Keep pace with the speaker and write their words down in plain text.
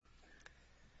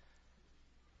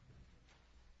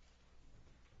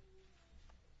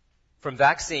From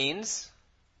vaccines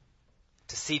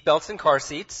to seatbelts and car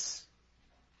seats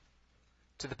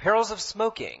to the perils of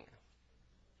smoking,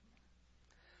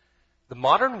 the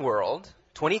modern world,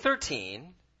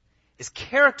 2013, is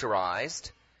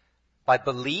characterized by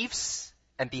beliefs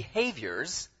and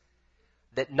behaviors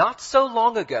that not so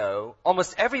long ago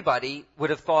almost everybody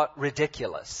would have thought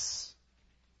ridiculous.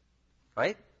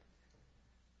 Right?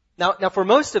 Now for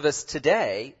most of us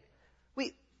today,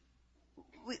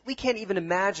 we can't even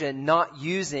imagine not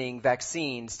using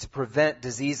vaccines to prevent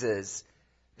diseases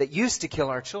that used to kill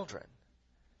our children.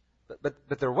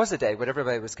 But there was a day when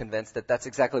everybody was convinced that that's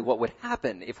exactly what would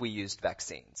happen if we used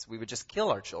vaccines. We would just kill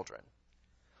our children.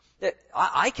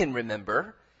 I can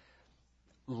remember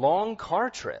long car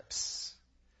trips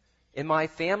in my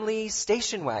family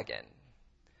station wagon,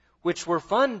 which were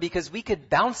fun because we could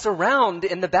bounce around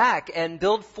in the back and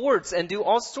build forts and do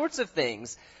all sorts of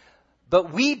things.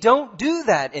 But we don't do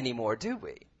that anymore, do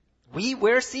we? We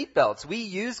wear seatbelts. We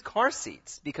use car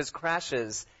seats because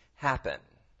crashes happen.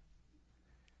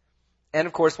 And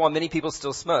of course, while many people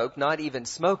still smoke, not even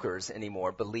smokers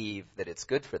anymore believe that it's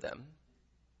good for them.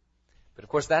 But of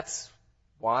course, that's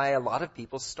why a lot of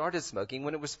people started smoking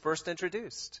when it was first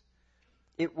introduced.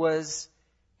 It was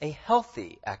a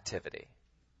healthy activity.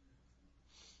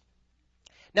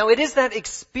 Now, it is that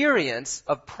experience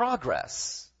of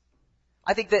progress,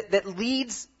 I think, that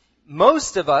leads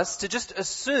most of us to just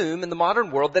assume in the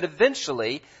modern world that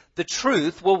eventually the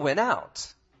truth will win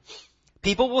out.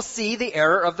 People will see the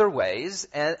error of their ways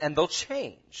and they'll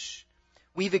change.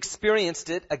 We've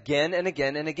experienced it again and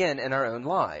again and again in our own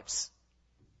lives.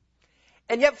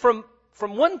 And yet from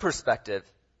one perspective,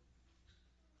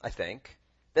 I think,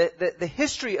 the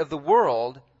history of the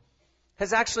world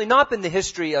has actually not been the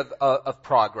history of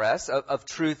progress, of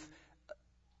truth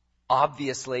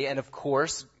obviously and of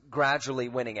course gradually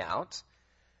winning out.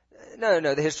 No,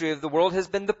 the history of the world has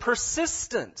been the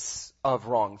persistence of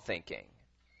wrong thinking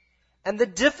and the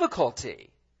difficulty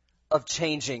of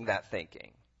changing that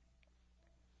thinking.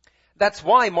 That's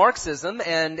why Marxism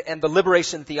and the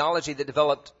liberation theology that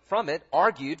developed from it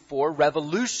argued for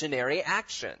revolutionary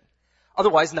action.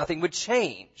 Otherwise, nothing would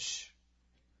change.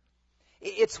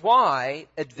 It's why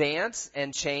advance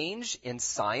and change in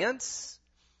science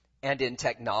and in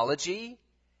technology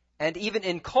and even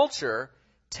in culture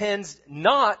tends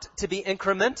not to be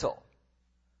incremental,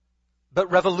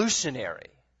 but revolutionary.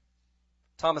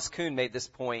 Thomas Kuhn made this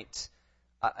point,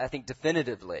 I think,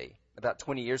 definitively about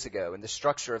 20 years ago in The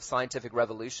Structure of Scientific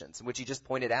Revolutions, in which he just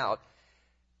pointed out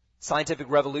scientific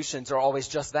revolutions are always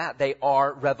just that. They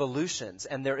are revolutions.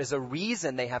 And there is a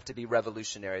reason they have to be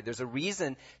revolutionary. There's a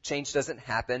reason change doesn't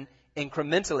happen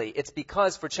incrementally. It's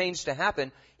because for change to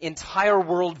happen, entire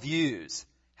worldviews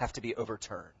have to be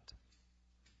overturned.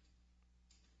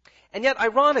 And yet,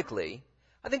 ironically,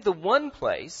 I think the one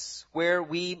place where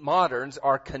we moderns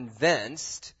are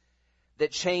convinced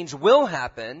that change will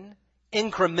happen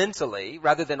incrementally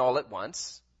rather than all at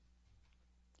once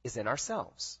is in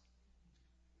ourselves.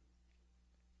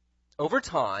 Over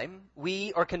time,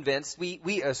 we are convinced,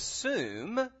 we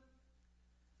assume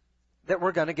that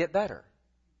we're going to get better.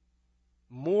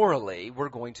 Morally, we're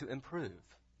going to improve.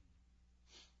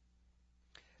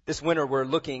 This winter, we're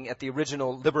looking at the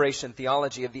original liberation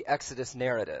theology of the Exodus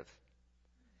narrative.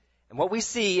 And what we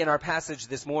see in our passage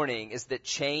this morning is that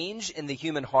change in the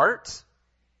human heart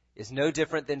is no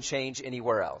different than change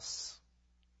anywhere else.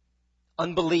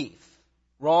 Unbelief,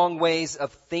 wrong ways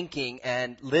of thinking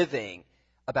and living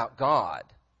about God.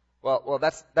 Well,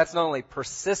 that's not only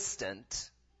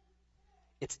persistent,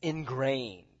 it's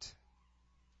ingrained.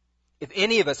 If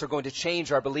any of us are going to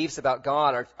change our beliefs about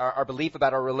God, our belief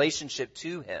about our relationship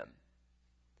to Him,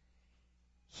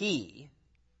 He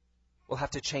will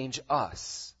have to change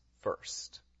us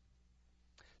first.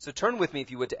 So turn with me,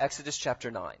 if you would, to Exodus chapter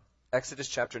 9. Exodus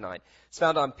chapter 9. It's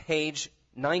found on page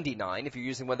 99, if you're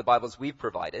using one of the Bibles we've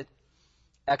provided.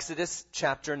 Exodus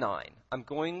chapter 9. I'm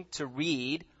going to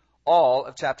read all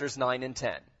of chapters 9 and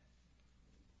 10.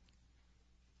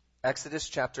 Exodus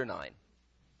chapter 9.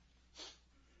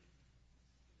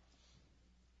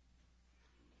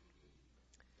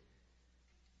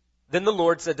 Then the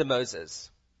Lord said to Moses,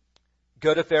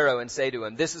 "Go to Pharaoh and say to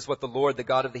him, 'This is what the Lord, the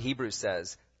God of the Hebrews,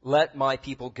 says. Let my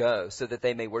people go so that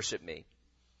they may worship me.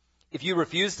 If you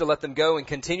refuse to let them go and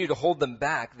continue to hold them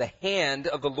back, the hand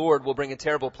of the Lord will bring a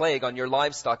terrible plague on your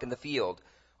livestock in the field,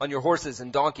 on your horses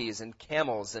and donkeys and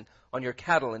camels, and on your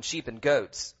cattle and sheep and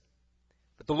goats.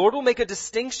 But the Lord will make a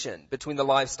distinction between the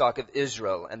livestock of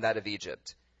Israel and that of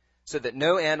Egypt, so that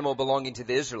no animal belonging to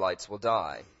the Israelites will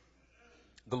die.'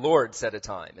 The Lord set a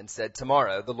time and said,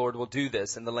 'Tomorrow the Lord will do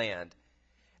this in the land.'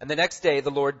 And the next day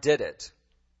the Lord did it.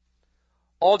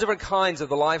 All different kinds of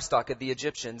the livestock of the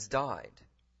Egyptians died,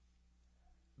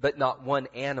 but not one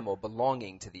animal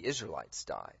belonging to the Israelites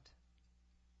died.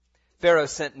 Pharaoh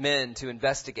sent men to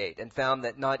investigate and found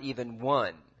that not even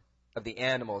one of the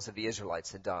animals of the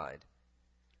Israelites had died.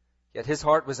 Yet his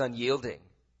heart was unyielding,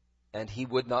 and he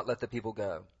would not let the people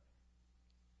go.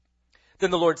 Then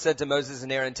the Lord said to Moses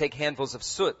and Aaron, take handfuls of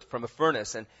soot from a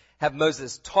furnace and have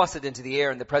Moses toss it into the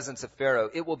air in the presence of Pharaoh.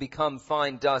 It will become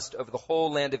fine dust over the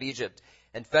whole land of Egypt,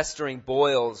 and festering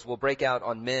boils will break out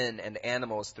on men and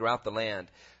animals throughout the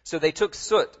land. So they took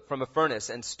soot from a furnace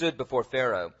and stood before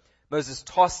Pharaoh. Moses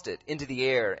tossed it into the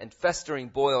air, and festering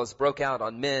boils broke out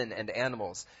on men and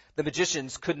animals. The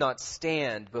magicians could not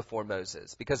stand before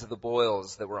Moses because of the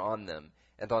boils that were on them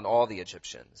and on all the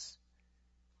Egyptians.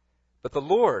 But the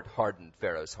Lord hardened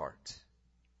Pharaoh's heart,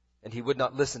 and he would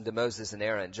not listen to Moses and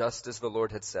Aaron, just as the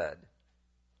Lord had said.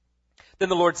 Then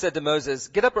the Lord said to Moses,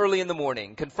 get up early in the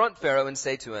morning, confront Pharaoh, and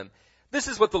say to him, this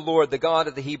is what the Lord, the God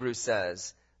of the Hebrews,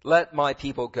 says. Let my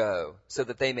people go, so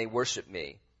that they may worship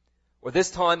me. Or this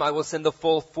time I will send the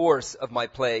full force of my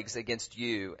plagues against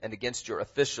you and against your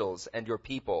officials and your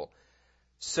people,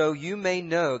 so you may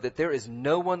know that there is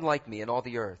no one like me in all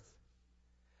the earth.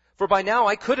 For by now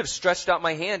I could have stretched out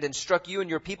my hand and struck you and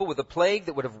your people with a plague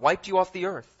that would have wiped you off the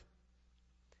earth.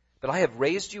 But I have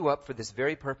raised you up for this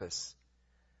very purpose,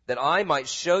 that I might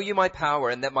show you my power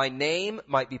and that my name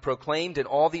might be proclaimed in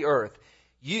all the earth.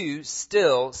 You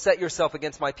still set yourself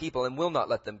against my people and will not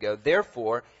let them go.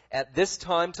 Therefore, at this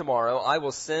time tomorrow, I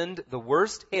will send the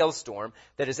worst hailstorm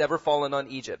that has ever fallen on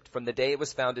Egypt from the day it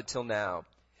was founded till now.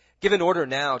 Give an order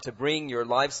now to bring your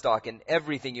livestock and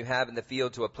everything you have in the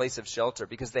field to a place of shelter,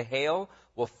 because the hail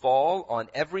will fall on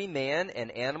every man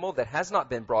and animal that has not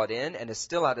been brought in and is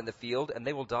still out in the field, and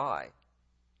they will die.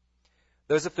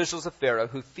 Those officials of Pharaoh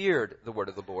who feared the word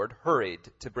of the Lord hurried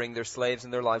to bring their slaves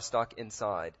and their livestock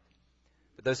inside.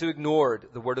 But those who ignored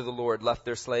the word of the Lord left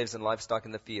their slaves and livestock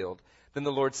in the field. Then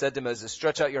the Lord said to Moses,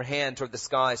 stretch out your hand toward the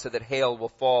sky so that hail will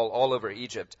fall all over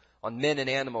Egypt, on men and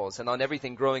animals, and on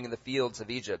everything growing in the fields of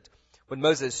Egypt. When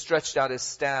Moses stretched out his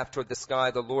staff toward the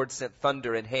sky, the Lord sent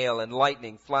thunder and hail, and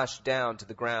lightning flashed down to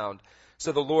the ground.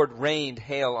 So the Lord rained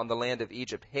hail on the land of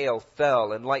Egypt. Hail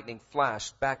fell, and lightning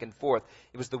flashed back and forth.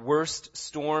 It was the worst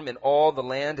storm in all the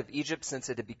land of Egypt since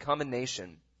it had become a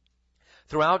nation.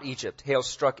 Throughout Egypt, hail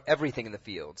struck everything in the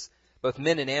fields, both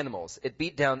men and animals. It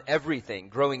beat down everything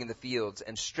growing in the fields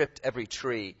and stripped every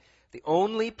tree. The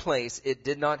only place it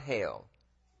did not hail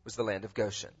was the land of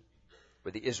Goshen,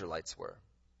 where the Israelites were.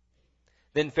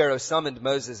 Then Pharaoh summoned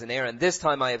Moses and Aaron. This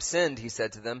time I have sinned, he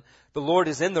said to them. The Lord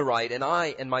is in the right, and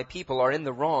I and my people are in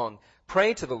the wrong.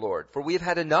 Pray to the Lord, for we have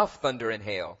had enough thunder and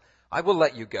hail. I will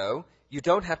let you go. You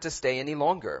don't have to stay any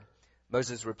longer.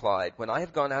 Moses replied, when I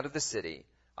have gone out of the city,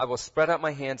 I will spread out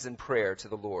my hands in prayer to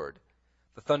the Lord.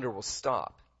 The thunder will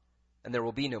stop, and there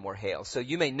will be no more hail. So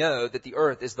you may know that the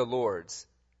earth is the Lord's.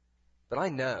 But I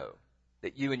know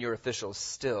that you and your officials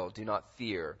still do not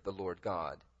fear the Lord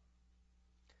God.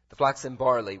 The flax and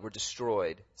barley were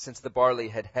destroyed, since the barley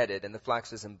had headed and the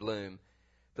flax was in bloom.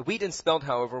 The wheat and spelt,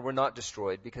 however, were not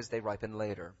destroyed because they ripened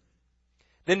later.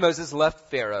 Then Moses left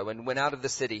Pharaoh and went out of the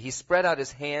city. He spread out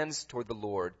his hands toward the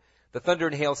Lord. The thunder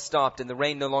and hail stopped, and the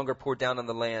rain no longer poured down on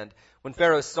the land. When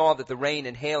Pharaoh saw that the rain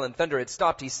and hail and thunder had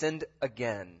stopped, he sinned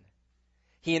again.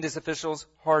 He and his officials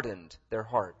hardened their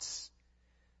hearts.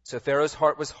 So Pharaoh's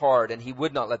heart was hard, and he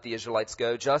would not let the Israelites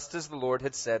go, just as the Lord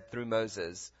had said through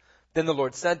Moses. Then the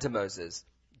Lord said to Moses,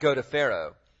 go to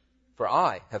Pharaoh, for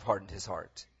I have hardened his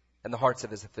heart and the hearts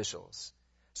of his officials,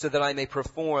 so that I may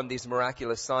perform these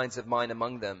miraculous signs of mine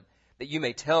among them, that you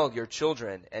may tell your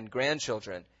children and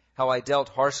grandchildren how I dealt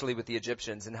harshly with the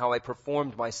Egyptians and how I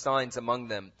performed my signs among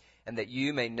them, and that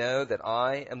you may know that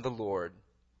I am the Lord.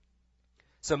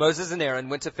 So Moses and Aaron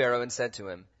went to Pharaoh and said to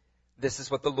him, this is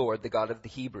what the Lord, the God of the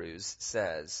Hebrews,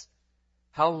 says.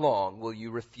 How long will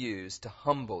you refuse to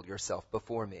humble yourself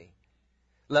before me?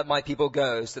 Let my people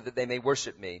go so that they may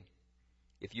worship me.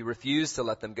 If you refuse to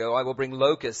let them go, I will bring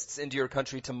locusts into your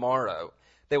country tomorrow.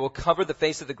 They will cover the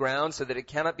face of the ground so that it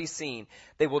cannot be seen.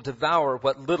 They will devour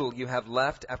what little you have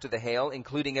left after the hail,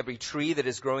 including every tree that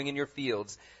is growing in your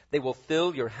fields. They will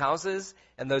fill your houses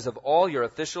and those of all your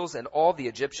officials and all the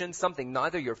Egyptians, something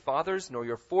neither your fathers nor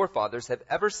your forefathers have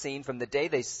ever seen from the day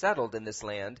they settled in this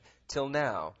land till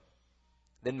now.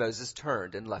 Then Moses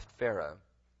turned and left Pharaoh.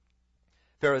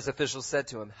 Pharaoh's officials said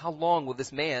to him, how long will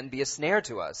this man be a snare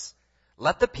to us?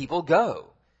 Let the people go,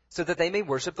 so that they may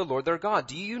worship the Lord their God.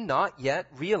 Do you not yet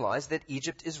realize that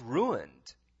Egypt is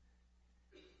ruined?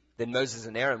 Then Moses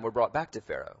and Aaron were brought back to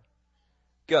Pharaoh.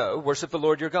 Go, worship the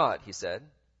Lord your God, he said.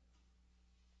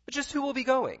 But just who will be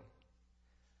going?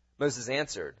 Moses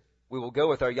answered, "We will go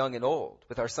with our young and old,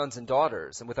 with our sons and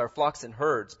daughters, and with our flocks and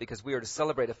herds, because we are to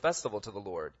celebrate a festival to the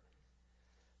Lord."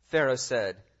 Pharaoh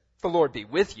said, "The Lord be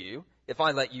with you, if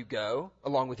I let you go,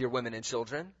 along with your women and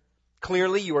children.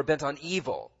 Clearly you are bent on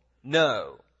evil.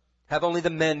 No, have only the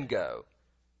men go,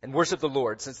 and worship the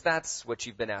Lord, since that's what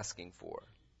you've been asking for."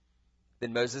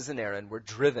 Then Moses and Aaron were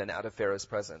driven out of Pharaoh's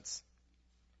presence.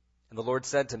 And the Lord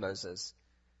said to Moses,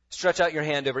 "Stretch out your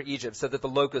hand over Egypt so that the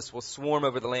locusts will swarm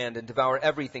over the land and devour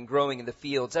everything growing in the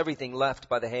fields, everything left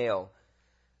by the hail."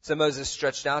 So Moses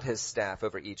stretched out his staff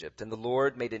over Egypt, and the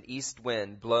Lord made an east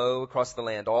wind blow across the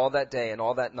land all that day and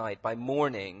all that night. By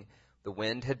morning, the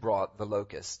wind had brought the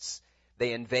locusts.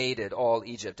 They invaded all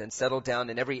Egypt and settled down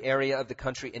in every area of the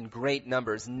country in great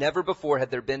numbers. Never before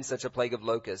had there been such a plague of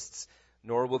locusts,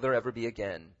 nor will there ever be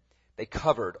again. They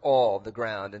covered all the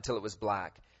ground until it was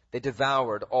black. They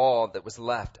devoured all that was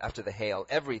left after the hail,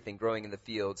 everything growing in the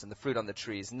fields and the fruit on the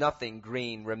trees. Nothing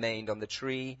green remained on the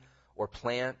tree or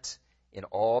plant in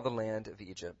all the land of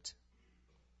Egypt.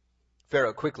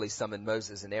 Pharaoh quickly summoned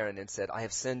Moses and Aaron and said, "I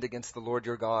have sinned against the Lord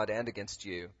your God and against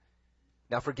you.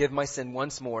 Now forgive my sin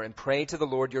once more and pray to the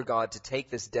Lord your God to take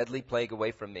this deadly plague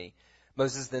away from me."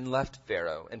 Moses then left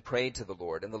Pharaoh and prayed to the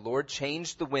Lord, and the Lord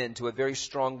changed the wind to a very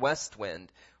strong west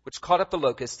wind, which caught up the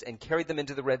locusts and carried them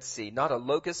into the Red Sea. Not a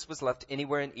locust was left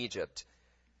anywhere in Egypt.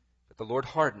 But the Lord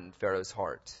hardened Pharaoh's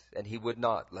heart, and he would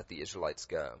not let the Israelites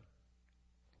go.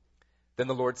 Then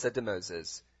the Lord said to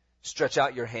Moses, "Stretch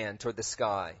out your hand toward the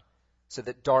sky, so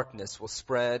that darkness will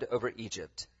spread over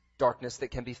Egypt, darkness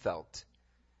that can be felt."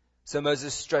 So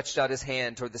Moses stretched out his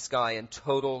hand toward the sky, and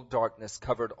total darkness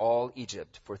covered all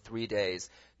Egypt for 3 days.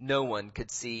 No one could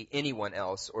see anyone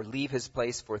else or leave his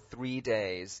place for 3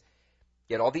 days.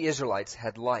 Yet all the Israelites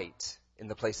had light in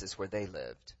the places where they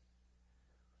lived.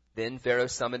 Then Pharaoh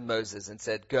summoned Moses and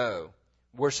said, "Go,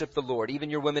 worship the Lord. Even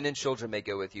your women and children may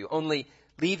go with you. Only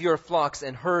leave your flocks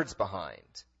and herds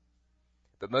behind."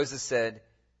 But Moses said,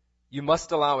 "You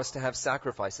must allow us to have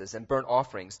sacrifices and burnt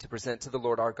offerings to present to the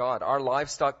Lord our God. Our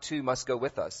livestock too must go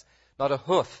with us. Not a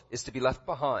hoof is to be left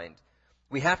behind.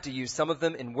 We have to use some of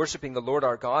them in worshiping the Lord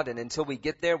our God, and until we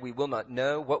get there, we will not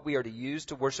know what we are to use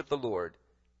to worship the Lord."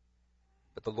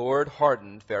 But the Lord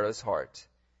hardened Pharaoh's heart,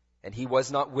 and he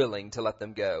was not willing to let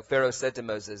them go. Pharaoh said to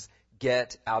Moses,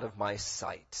 "Get out of my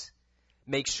sight.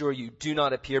 Make sure you do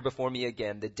not appear before me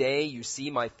again. The day you see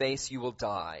my face, you will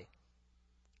die."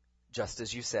 "Just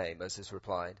as you say," Moses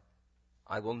replied.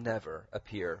 "I will never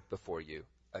appear before you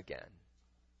again."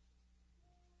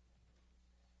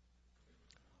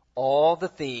 All the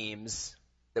themes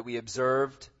that we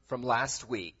observed from last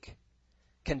week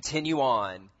continue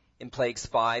on in plagues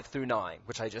 5 through 9,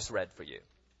 which I just read for you.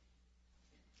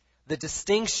 The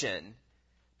distinction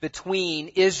between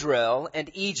Israel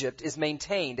and Egypt is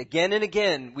maintained again and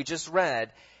again, we just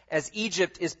read. As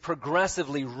Egypt is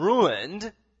progressively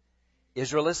ruined,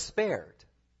 Israel is spared.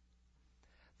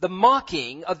 The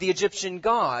mocking of the Egyptian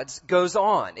gods goes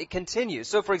on. It continues.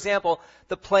 So, for example,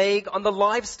 the plague on the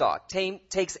livestock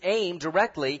takes aim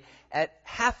directly at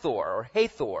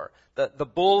Hathor, the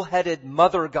bull-headed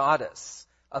mother goddess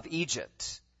of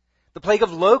Egypt. The plague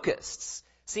of locusts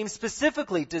seems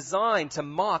specifically designed to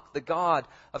mock the god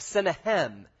of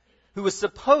Sennacherib, who was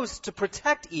supposed to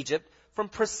protect Egypt from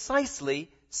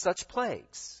precisely such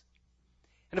plagues.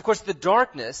 And of course, the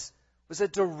darkness was a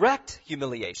direct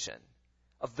humiliation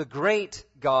of the great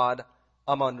god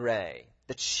Amun-Re,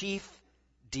 the chief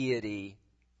deity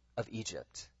of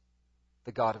Egypt,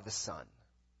 the god of the sun.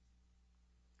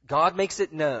 God makes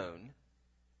it known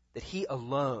that he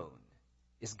alone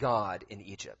is God in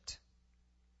Egypt.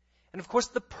 And of course,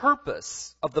 the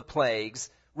purpose of the plagues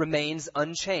remains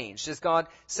unchanged. As God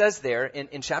says there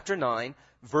in chapter 9,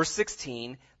 verse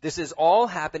 16, this is all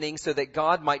happening so that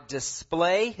God might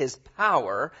display his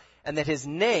power and that his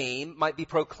name might be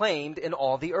proclaimed in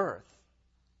all the earth.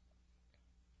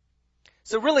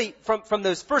 So really, from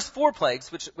those first 4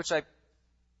 plagues, which I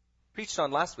preached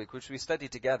on last week, which we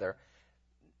studied together,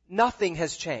 nothing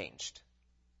has changed.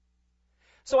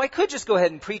 So I could just go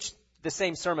ahead and preach the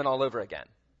same sermon all over again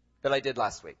that I did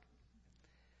last week.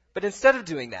 But instead of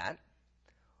doing that,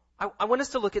 I want us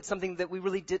to look at something that we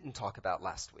really didn't talk about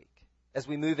last week as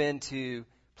we move into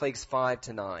plagues 5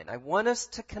 to 9. I want us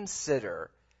to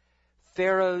consider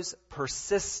Pharaoh's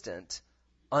persistent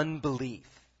unbelief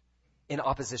in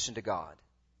opposition to God.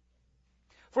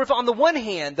 For if on the one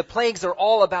hand, the plagues are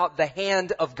all about the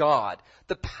hand of God,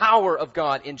 the power of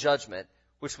God in judgment,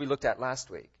 which we looked at last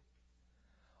week.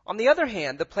 On the other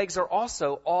hand, the plagues are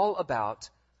also all about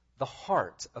the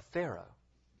heart of Pharaoh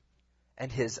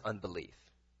and his unbelief.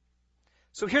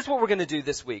 So here's what we're going to do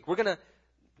this week. We're going to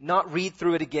not read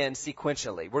through it again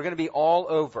sequentially. We're going to be all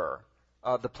over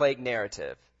the plague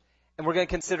narrative. And we're going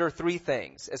to consider three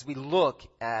things as we look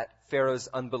at Pharaoh's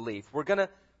unbelief. We're going to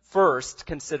first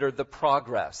consider the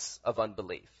progress of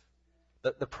unbelief.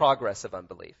 The progress of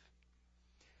unbelief.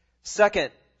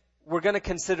 Second, we're going to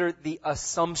consider the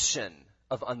assumption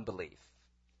of unbelief.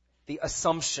 The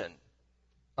assumption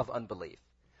of unbelief.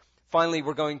 Finally,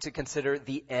 we're going to consider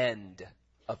the end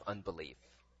of unbelief.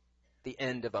 The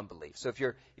end of unbelief. So if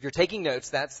you're taking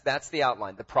notes, that's the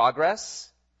outline. The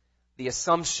progress, the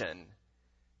assumption,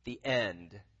 the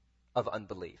end of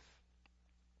unbelief.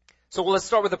 So let's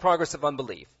start with the progress of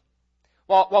unbelief.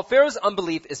 While Pharaoh's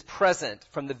unbelief is present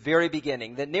from the very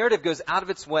beginning, the narrative goes out of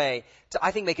its way to,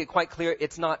 I think, make it quite clear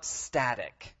it's not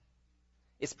static.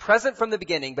 It's present from the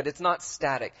beginning, but it's not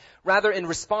static. Rather, in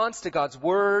response to God's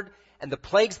word and the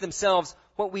plagues themselves,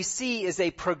 what we see is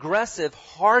a progressive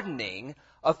hardening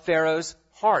of Pharaoh's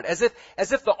heart. As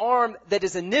if the arm that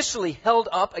is initially held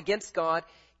up against God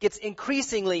gets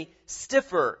increasingly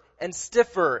stiffer and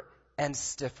stiffer and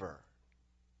stiffer.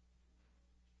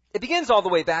 It begins all the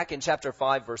way back in chapter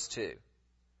 5, verse 2.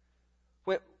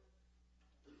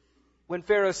 When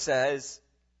Pharaoh says,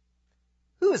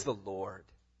 "Who is the Lord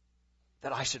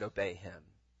that I should obey him?"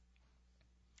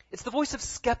 It's the voice of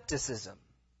skepticism.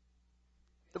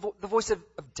 The voice of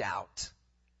doubt.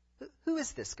 Who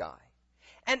is this guy?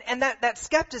 And that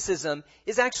skepticism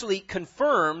is actually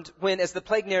confirmed when, as the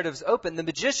plague narratives open, the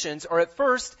magicians are at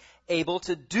first able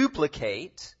to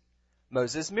duplicate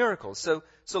Moses' miracles. So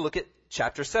look at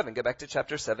chapter 7. Go back to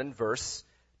chapter 7, verse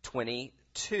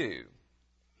 22.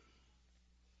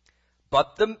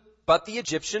 But the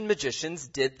Egyptian magicians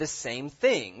did the same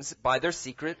things by their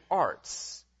secret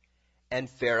arts, and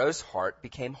Pharaoh's heart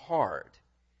became hard.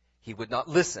 He would not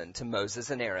listen to Moses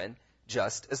and Aaron,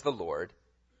 just as the Lord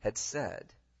had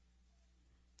said.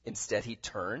 Instead, he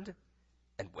turned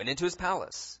and went into his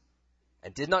palace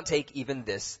and did not take even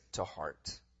this to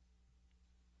heart.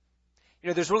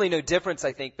 There's really no difference,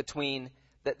 I think, between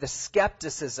the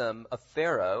skepticism of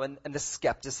Pharaoh and the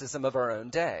skepticism of our own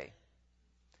day.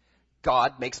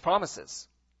 God makes promises.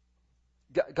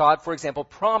 God, for example,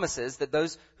 promises that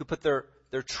those who put their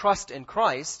trust in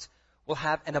Christ will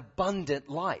have an abundant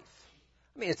life.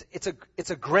 I mean, it's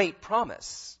a great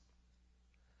promise.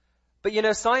 But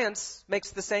science makes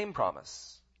the same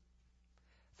promise.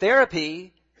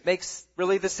 Therapy makes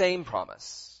really the same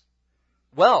promise.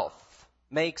 Wealth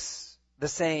makes the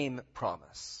same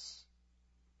promise.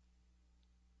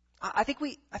 I think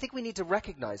we need to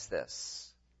recognize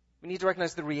this. We need to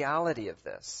recognize the reality of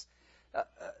this.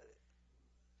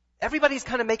 Everybody's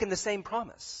kind of making the same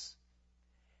promise.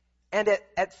 And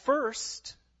at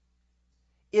first,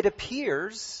 it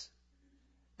appears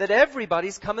that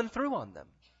everybody's coming through on them.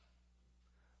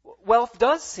 Wealth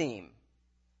does seem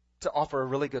to offer a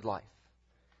really good life.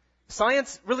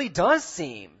 Science really does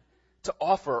seem to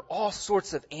offer all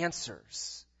sorts of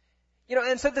answers.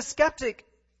 And so the skeptic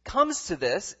comes to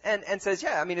this and says,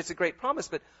 yeah, I mean, it's a great promise,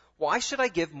 but why should I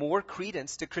give more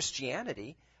credence to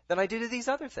Christianity than I do to these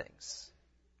other things?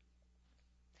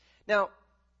 Now,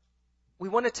 we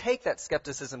want to take that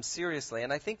skepticism seriously,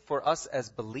 and I think for us as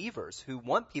believers who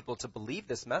want people to believe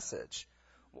this message,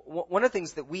 one of the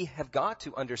things that we have got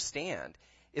to understand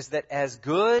is that as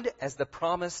good as the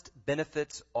promised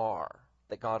benefits are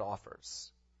that God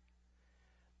offers,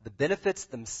 the benefits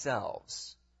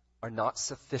themselves are not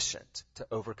sufficient to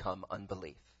overcome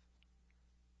unbelief.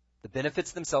 The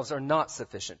benefits themselves are not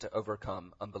sufficient to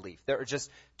overcome unbelief. There are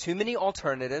just too many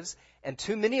alternatives, and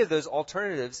too many of those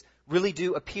alternatives really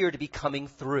do appear to be coming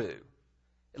through,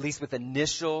 at least with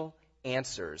initial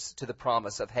answers to the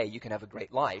promise of, hey, you can have a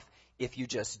great life if you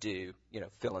just do,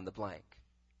 fill in the blank.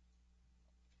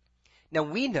 Now,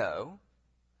 we know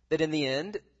that in the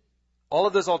end, all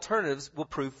of those alternatives will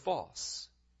prove false.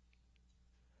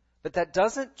 But that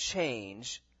doesn't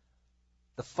change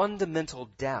the fundamental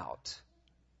doubt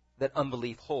that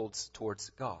unbelief holds towards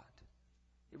God.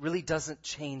 It really doesn't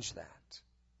change that.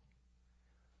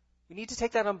 We need to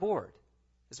take that on board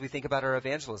as we think about our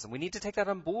evangelism. We need to take that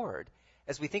on board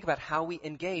as we think about how we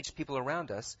engage people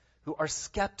around us who are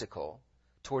skeptical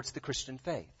towards the Christian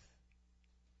faith.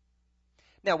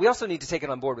 Now, we also need to take it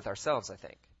on board with ourselves, I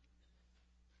think.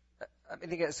 I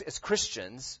think as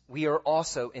Christians, we are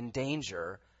also in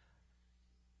danger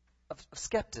of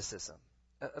skepticism,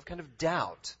 of kind of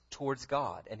doubt towards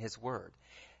God and His Word.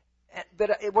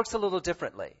 But it works a little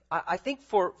differently. I think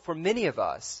for many of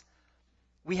us,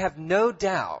 we have no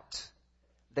doubt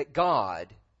that God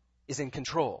is in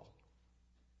control.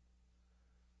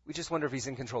 We just wonder if He's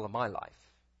in control of my life.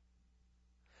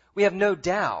 We have no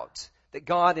doubt that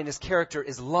God in His character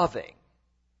is loving.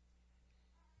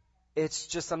 It's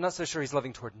just I'm not so sure he's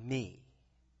loving toward me.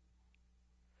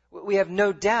 We have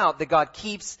no doubt that God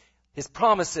keeps his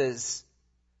promises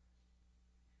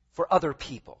for other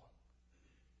people.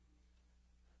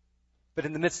 But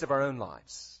in the midst of our own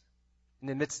lives, in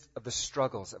the midst of the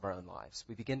struggles of our own lives,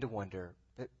 we begin to wonder,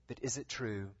 but is it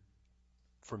true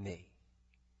for me?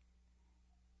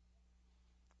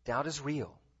 Doubt is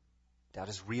real. Doubt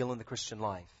is real in the Christian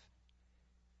life.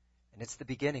 And it's the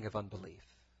beginning of unbelief.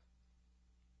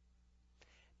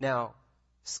 Now,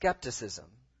 skepticism,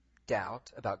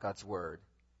 doubt about God's Word,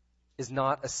 is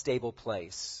not a stable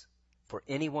place for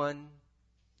anyone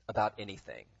about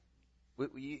anything.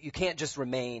 You can't just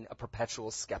remain a perpetual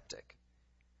skeptic.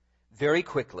 Very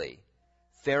quickly,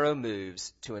 Pharaoh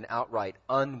moves to an outright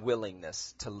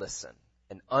unwillingness to listen.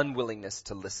 An unwillingness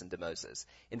to listen to Moses.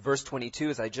 In verse 22,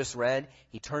 as I just read,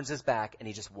 he turns his back and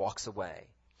he just walks away.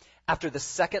 After the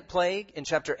second plague in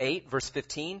chapter 8, verse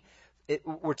 15,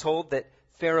 we're told that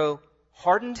Pharaoh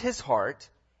hardened his heart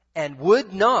and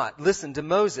would not listen to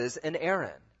Moses and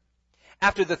Aaron.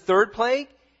 After the third plague,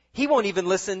 he won't even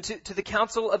listen to the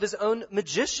counsel of his own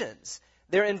magicians.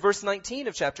 There in verse 19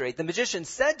 of chapter 8, the magician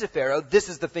said to Pharaoh, "This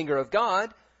is the finger of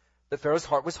God." But Pharaoh's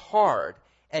heart was hard,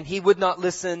 and he would not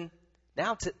listen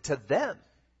now to them,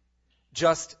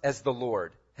 just as the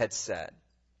Lord had said.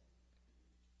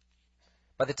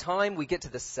 By the time we get to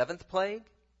the seventh plague,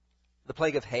 the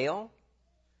plague of hail,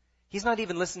 he's not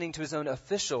even listening to his own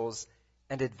officials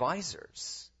and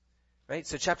advisors. Right?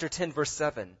 So chapter 10, verse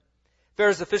 7,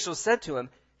 Pharaoh's officials said to him,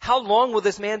 "How long will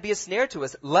this man be a snare to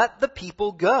us? Let the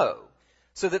people go,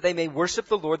 so that they may worship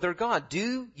the Lord their God.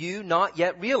 Do you not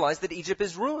yet realize that Egypt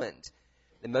is ruined?"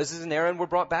 Then Moses and Aaron were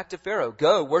brought back to Pharaoh.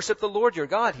 "Go, worship the Lord your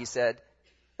God," he said.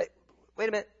 Hey, wait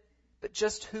a minute, but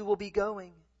just who will be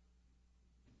going?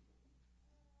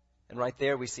 And right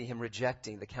there we see him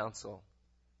rejecting the counsel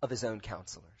of his own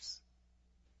counselors.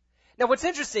 Now what's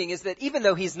interesting is that even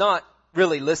though he's not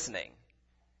really listening,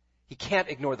 he can't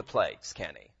ignore the plagues,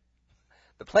 can he?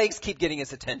 The plagues keep getting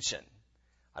his attention.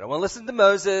 I don't want to listen to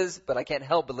Moses, but I can't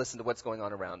help but listen to what's going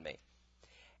on around me.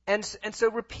 And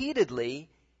so repeatedly,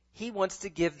 he wants to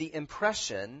give the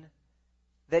impression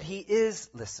that he is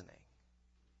listening.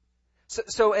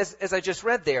 So as I just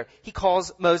read there, he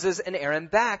calls Moses and Aaron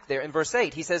back there in verse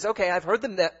 8. He says, "Okay, I've heard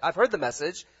the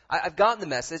message. I've gotten the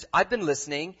message. I've been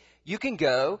listening. You can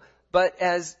go." But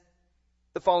as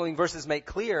the following verses make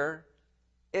clear,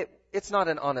 it's not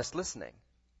an honest listening.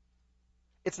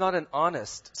 It's not an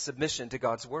honest submission to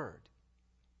God's word.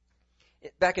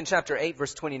 Back in chapter 8,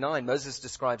 verse 29, Moses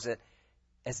describes it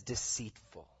as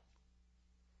deceitful,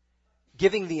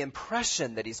 giving the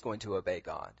impression that he's going to obey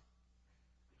God,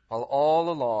 while all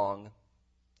along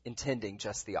intending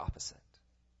just the opposite.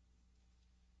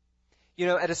 You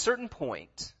know, at a certain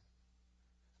point,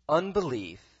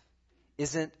 unbelief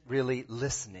isn't really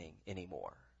listening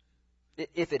anymore,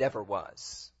 if it ever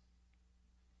was.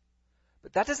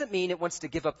 But that doesn't mean it wants to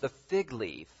give up the fig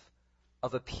leaf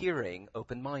of appearing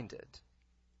open-minded.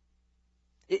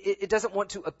 It doesn't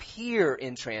want to appear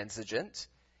intransigent,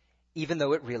 even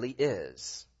though it really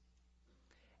is.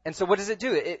 And so what does it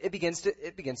do? It begins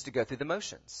to go through the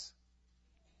motions.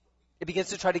 It begins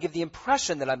to try to give the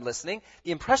impression that I'm listening,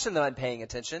 the impression that I'm paying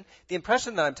attention, the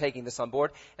impression that I'm taking this on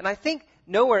board. And I think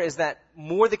nowhere is that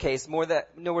more the case,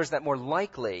 nowhere is that more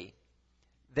likely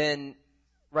than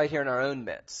right here in our own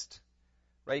midst.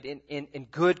 Right? In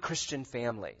good Christian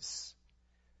families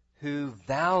who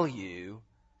value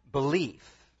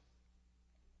belief.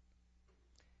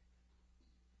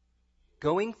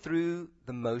 Going through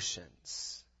the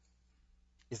motions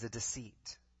is a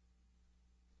deceit.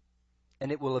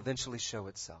 And it will eventually show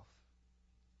itself.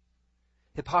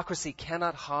 Hypocrisy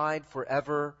cannot hide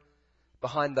forever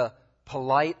behind the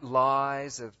polite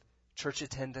lies of church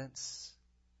attendance,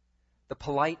 the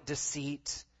polite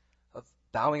deceit of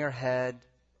bowing our head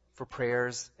for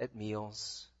prayers at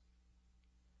meals.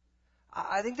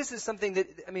 I think this is something that,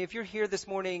 if you're here this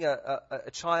morning,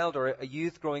 a child or a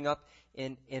youth growing up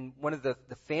in one of the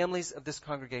families of this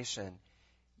congregation,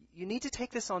 you need to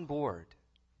take this on board.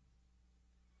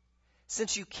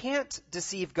 Since you can't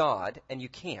deceive God, and you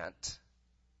can't,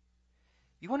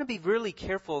 you want to be really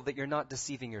careful that you're not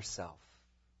deceiving yourself.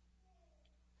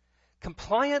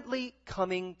 Compliantly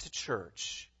coming to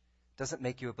church doesn't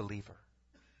make you a believer.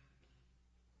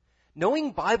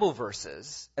 Knowing Bible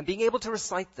verses and being able to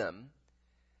recite them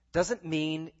doesn't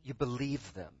mean you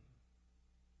believe them.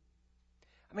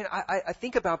 I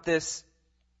think about this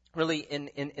really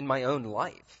in my own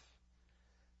life.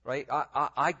 Right?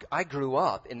 I grew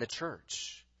up in the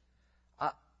church.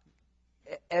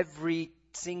 Every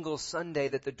single Sunday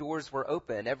that the doors were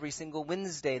open, every single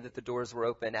Wednesday that the doors were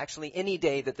open, actually any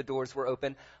day that the doors were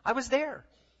open, I was there.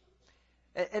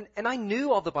 And I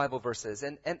knew all the Bible verses,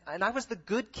 and I was the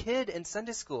good kid in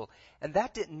Sunday school, and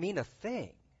that didn't mean a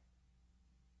thing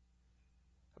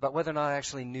about whether or not I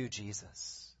actually knew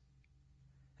Jesus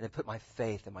and had put my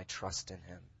faith and my trust in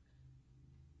him.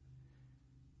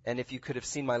 And if you could have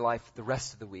seen my life the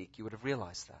rest of the week, you would have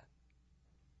realized that.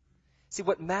 See,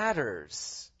 what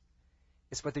matters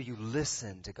is whether you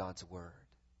listen to God's word.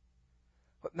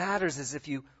 What matters is if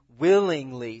you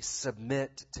willingly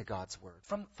submit to God's word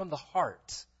from the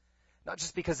heart, not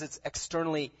just because it's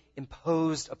externally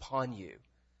imposed upon you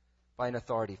by an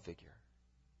authority figure.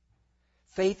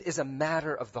 Faith is a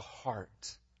matter of the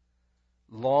heart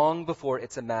long before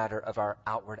it's a matter of our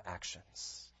outward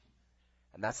actions.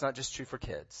 And that's not just true for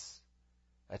kids.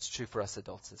 That's true for us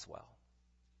adults as well.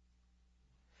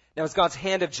 Now, as God's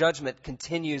hand of judgment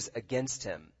continues against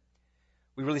him,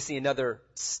 we really see another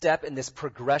step in this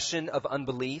progression of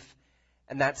unbelief,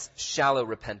 and that's shallow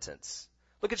repentance.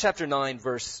 Look at chapter 9,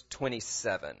 verse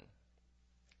 27.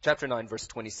 Chapter 9, verse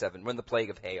 27. We're in the plague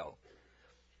of hail.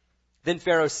 Then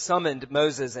Pharaoh summoned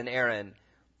Moses and Aaron.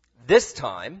 This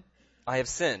time I have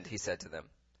sinned, he said to them.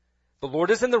 The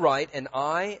Lord is in the right, and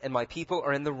I and my people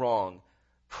are in the wrong.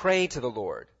 Pray to the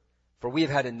Lord, for we have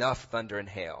had enough thunder and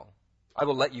hail. I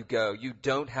will let you go. You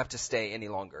don't have to stay any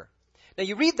longer. Now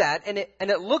you read that, and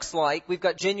it looks like we've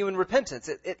got genuine repentance.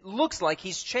 It looks like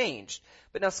he's changed.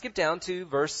 But now skip down to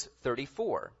verse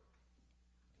 34.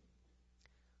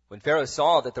 When Pharaoh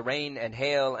saw that the rain and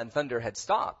hail and thunder had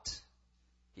stopped,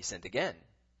 he sinned again.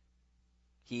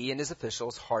 He and his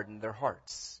officials hardened their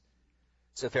hearts.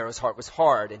 So Pharaoh's heart was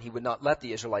hard, and he would not let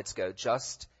the Israelites go,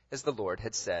 just as the Lord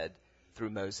had said through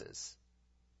Moses.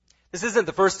 This isn't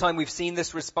the first time we've seen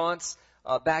this response.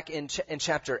 Back in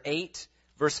chapter 8,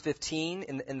 verse 15,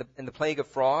 in the plague of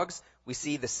frogs, we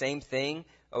see the same thing.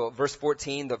 Verse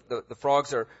 14, the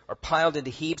frogs are piled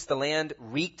into heaps. The land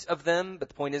reeked of them, but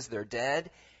the point is they're dead.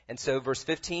 And so verse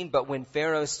 15, but when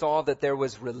Pharaoh saw that there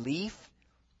was relief,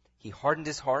 he hardened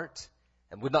his heart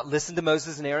and would not listen to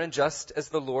Moses and Aaron, just as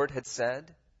the Lord had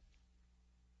said.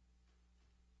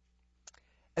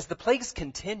 As the plagues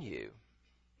continue,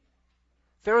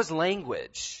 Pharaoh's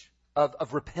language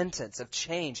of repentance, of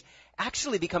change,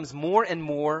 actually becomes more and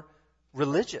more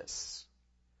religious.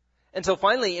 Until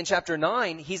finally, in chapter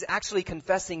 9, he's actually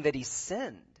confessing that he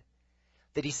sinned.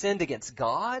 That he sinned against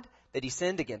God, that he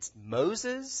sinned against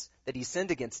Moses, that he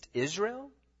sinned against Israel.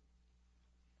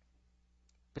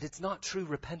 But it's not true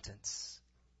repentance.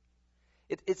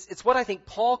 It's what I think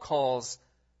Paul calls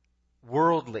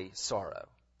worldly sorrow.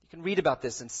 You can read about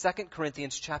this in 2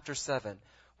 Corinthians chapter 7,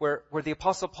 where the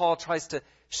Apostle Paul tries to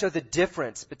show the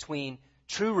difference between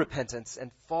true repentance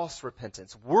and false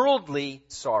repentance. Worldly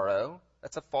sorrow,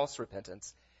 that's a false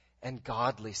repentance, and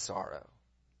godly sorrow,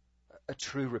 a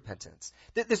true repentance.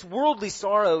 This worldly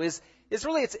sorrow is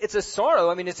really, it's a sorrow.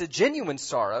 I mean, it's a genuine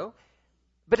sorrow,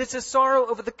 but it's a sorrow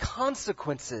over the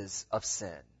consequences of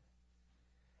sin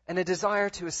and a desire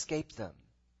to escape them.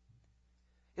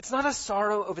 It's not a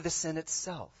sorrow over the sin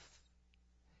itself.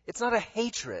 It's not a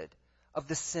hatred of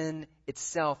the sin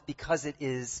itself because it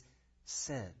is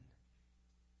sin.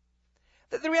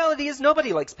 The reality is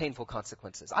nobody likes painful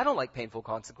consequences. I don't like painful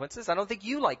consequences. I don't think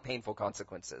you like painful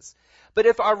consequences. But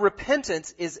if our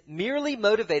repentance is merely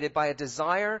motivated by a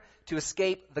desire to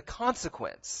escape the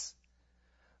consequence,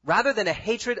 rather than a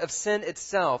hatred of sin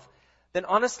itself, then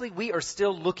honestly, we are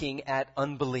still looking at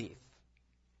unbelief.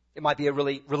 It might be a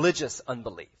really religious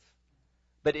unbelief,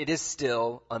 but it is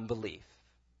still unbelief.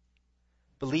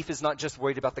 Belief is not just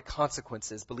worried about the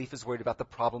consequences. Belief is worried about the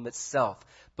problem itself.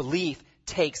 Belief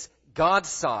takes God's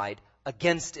side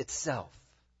against itself.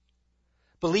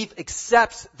 Belief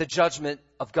accepts the judgment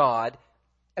of God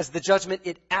as the judgment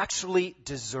it actually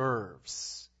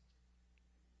deserves.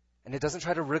 And it doesn't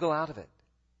try to wriggle out of it.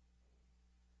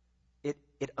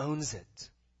 It owns it.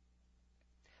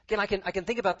 Again, I can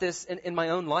think about this in my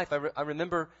own life. I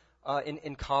remember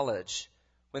in college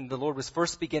when the Lord was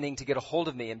first beginning to get a hold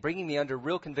of me and bringing me under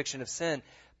real conviction of sin.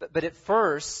 But at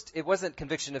first, it wasn't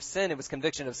conviction of sin, it was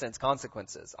conviction of sin's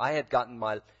consequences. I'd gotten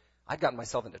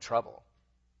myself into trouble.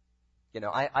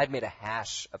 I'd made a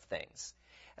hash of things.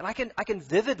 And I can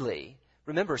vividly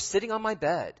remember sitting on my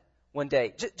bed one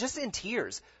day, just in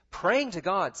tears, praying to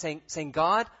God, saying,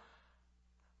 God,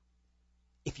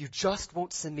 if you just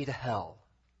won't send me to hell,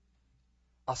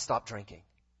 I'll stop drinking.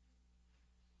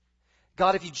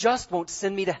 God, if you just won't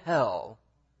send me to hell,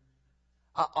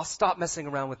 I'll stop messing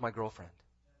around with my girlfriend.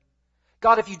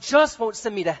 God, if you just won't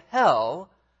send me to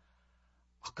hell,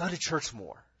 I'll go to church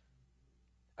more.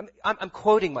 I'm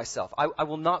quoting myself. I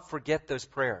will not forget those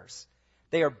prayers.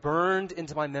 They are burned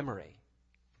into my memory.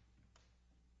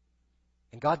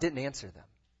 And God didn't answer them.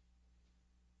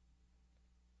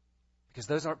 Because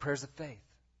those aren't prayers of faith.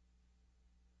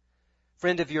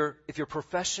 Friend, if your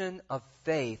profession of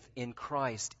faith in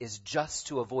Christ is just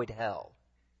to avoid hell,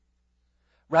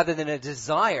 rather than a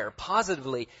desire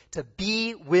positively to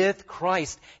be with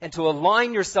Christ and to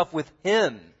align yourself with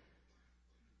Him,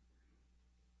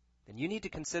 then you need to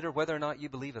consider whether or not you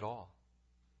believe at all.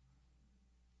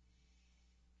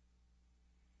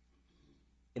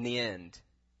 In the end,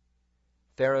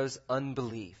 Pharaoh's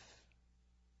unbelief,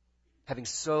 having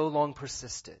so long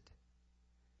persisted,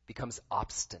 becomes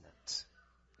obstinate.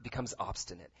 It becomes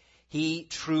obstinate. He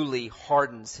truly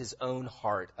hardens his own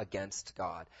heart against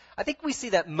God. I think we see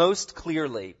that most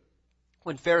clearly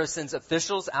when Pharaoh sends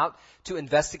officials out to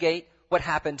investigate what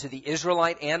happened to the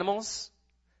Israelite animals,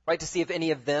 right, to see if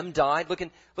any of them died. Look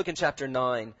in chapter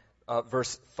 9,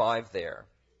 verse 5 there.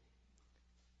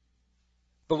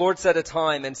 The Lord set a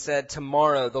time and said,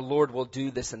 "Tomorrow the Lord will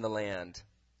do this in the land."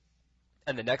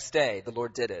 And the next day the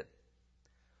Lord did it.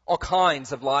 All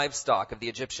kinds of livestock of the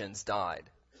Egyptians died,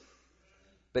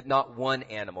 but not one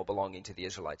animal belonging to the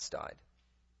Israelites died.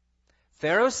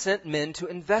 Pharaoh sent men to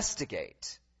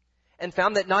investigate and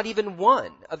found that not even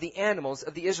one of the animals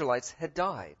of the Israelites had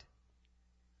died.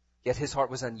 Yet his heart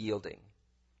was unyielding,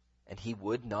 and he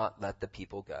would not let the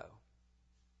people go.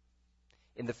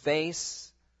 In the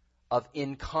face of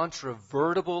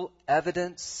incontrovertible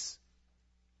evidence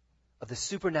of the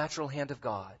supernatural hand of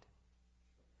God,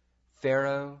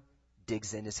 Pharaoh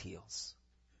digs in his heels.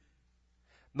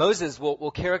 Moses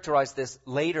will characterize this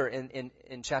later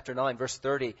in chapter 9, verse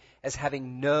 30, as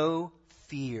having no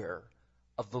fear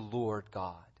of the Lord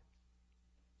God.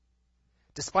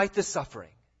 Despite the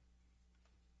suffering,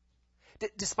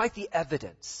 despite the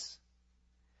evidence,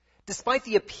 despite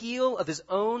the appeal of his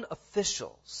own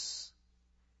officials,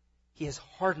 he has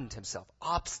hardened himself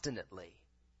obstinately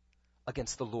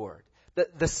against the Lord.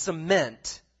 The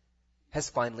cement has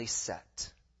finally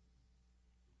set.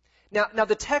 Now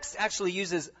the text actually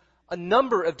uses a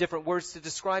number of different words to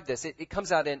describe this. It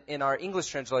comes out in our English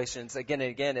translations again and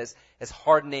again as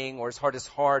hardening or as hard as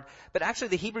hard. But actually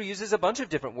the Hebrew uses a bunch of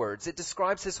different words. It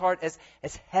describes his heart as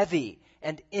heavy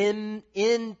and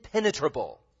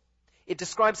impenetrable. It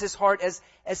describes his heart as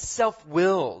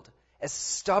self-willed, as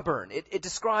stubborn. It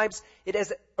describes it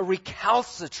as a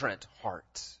recalcitrant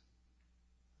heart.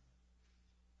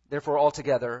 Therefore,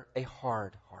 altogether, a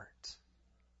hard heart.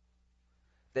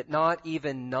 That not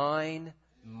even 9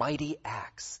 mighty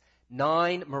acts,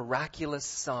 9 miraculous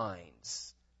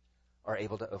signs are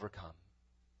able to overcome.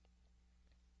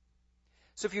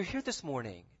 So if you're here this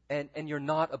morning and you're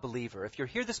not a believer, if you're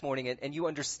here this morning and you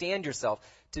understand yourself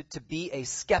to be a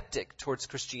skeptic towards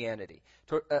Christianity,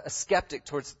 a skeptic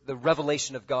towards the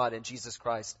revelation of God in Jesus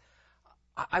Christ,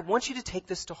 I want you to take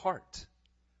this to heart,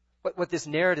 what this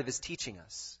narrative is teaching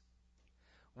us.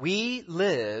 We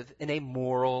live in a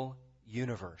moral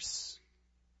universe.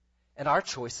 And our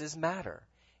choices matter.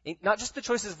 Not just the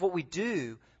choices of what we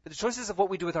do, but the choices of what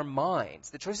we do with our minds,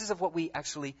 the choices of what we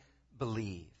actually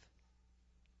believe.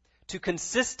 To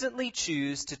consistently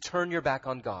choose to turn your back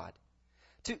on God,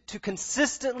 to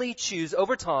consistently choose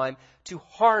over time to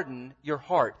harden your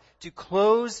heart, to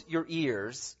close your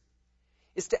ears,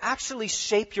 is to actually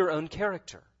shape your own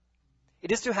character.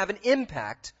 It is to have an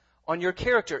impact on your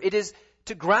character. It is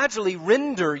to gradually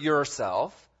render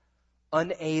yourself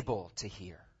unable to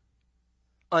hear,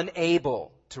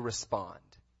 unable to respond,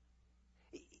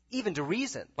 even to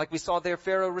reason, like we saw there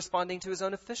Pharaoh responding to his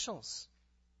own officials.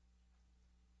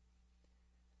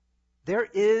 There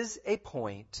is a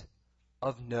point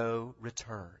of no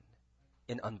return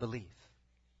in unbelief.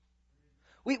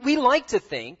 We like to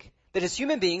think that as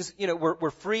human beings, we're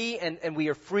free and we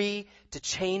are free to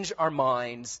change our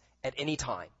minds at any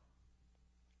time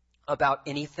about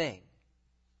anything.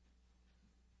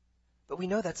 But we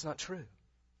know that's not true.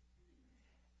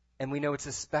 And we know it's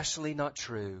especially not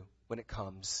true when it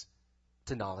comes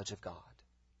to knowledge of God.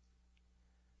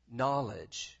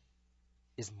 Knowledge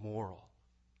is moral.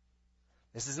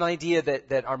 This is an idea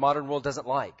that our modern world doesn't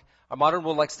like. Our modern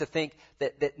world likes to think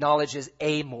that knowledge is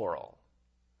amoral.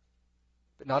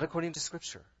 But not according to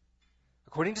Scripture.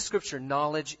 According to Scripture,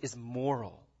 knowledge is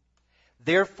moral.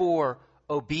 Therefore,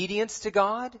 obedience to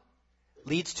God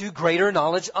leads to greater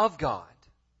knowledge of God.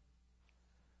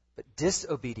 But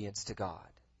disobedience to God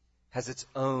has its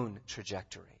own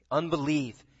trajectory.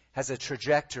 Unbelief has a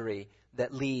trajectory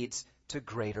that leads to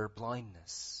greater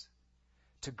blindness,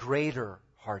 to greater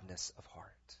hardness of heart.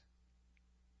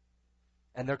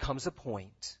 And there comes a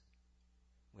point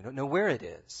We don't know where it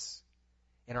is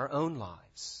in our own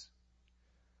lives,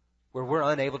 where we're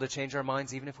unable to change our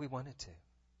minds even if we wanted to.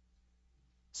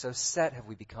 So set have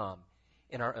we become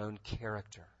in our own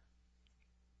character.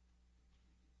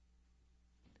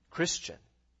 Christian,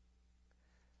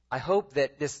 I hope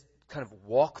that this kind of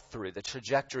walk through the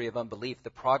trajectory of unbelief, the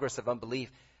progress of unbelief,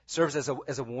 serves as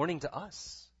a warning to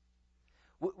us.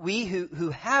 We who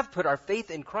have put our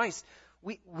faith in Christ,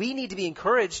 we need to be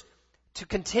encouraged to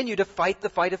continue to fight the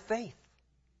fight of faith,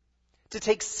 to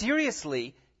take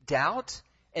seriously doubt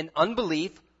and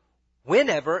unbelief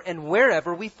whenever and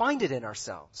wherever we find it in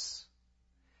ourselves.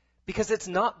 Because it's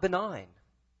not benign.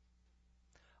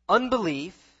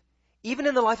 Unbelief, even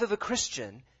in the life of a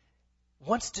Christian,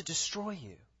 wants to destroy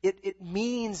you. It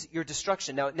means your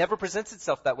destruction. Now, it never presents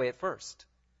itself that way at first.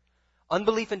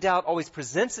 Unbelief and doubt always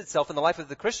presents itself in the life of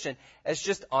the Christian as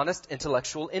just honest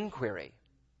intellectual inquiry.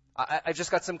 I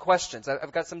just got some questions.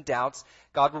 I've got some doubts.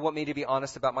 God would want me to be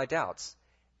honest about my doubts.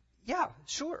 Yeah,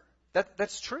 sure.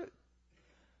 That's true.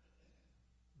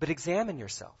 But examine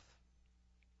yourself.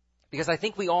 Because I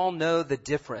think we all know the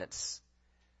difference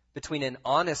between an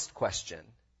honest question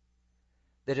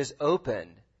that is open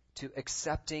to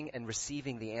accepting and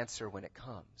receiving the answer when it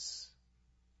comes,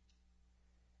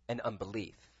 and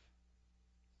unbelief,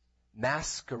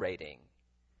 masquerading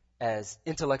as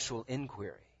intellectual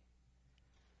inquiry,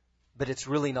 but it's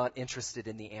really not interested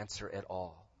in the answer at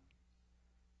all,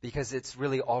 because it's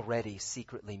really already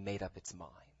secretly made up its mind.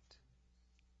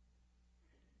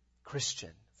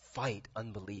 Christian, fight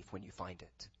unbelief when you find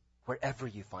it, wherever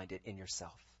you find it in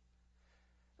yourself.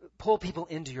 Pull people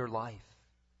into your life.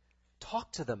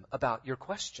 Talk to them about your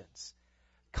questions.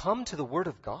 Come to the Word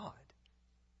of God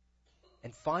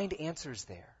and find answers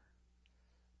there.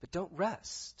 But don't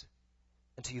rest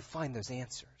until you find those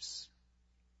answers,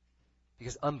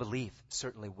 because unbelief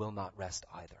certainly will not rest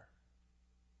either.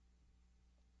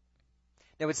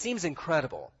 Now, it seems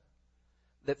incredible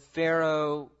that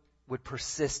Pharaoh would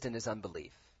persist in his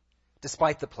unbelief,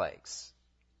 despite the plagues.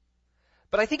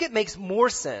 But I think it makes more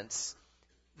sense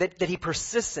that he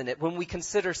persists in it when we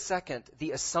consider, second,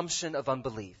 the assumption of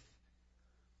unbelief.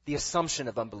 The assumption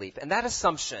of unbelief. And that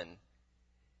assumption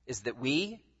is that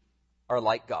we are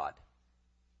like God.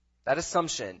 That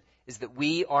assumption is that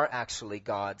we are actually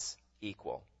God's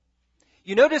equal.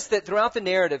 You notice that throughout the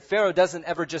narrative, Pharaoh doesn't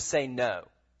ever just say no.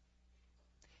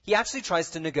 He actually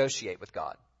tries to negotiate with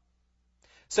God.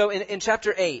 So in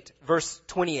chapter 8, verse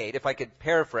 28, if I could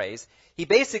paraphrase, he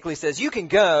basically says, you can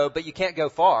go, but you can't go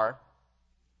far.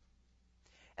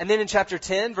 And then in chapter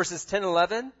 10, verses 10 and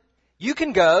 11, you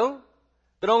can go,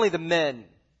 but only the men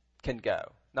can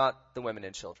go, not the women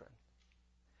and children.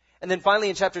 And then finally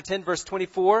in chapter 10, verse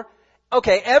 24,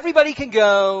 okay, everybody can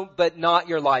go, but not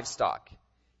your livestock.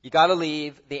 You got to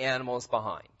leave the animals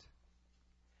behind.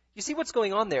 You see what's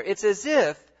going on there? It's as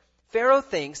if Pharaoh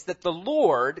thinks that the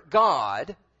Lord,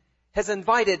 God, has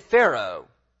invited Pharaoh,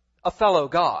 a fellow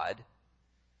God,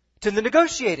 to the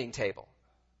negotiating table.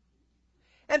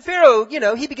 And Pharaoh,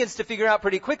 he begins to figure out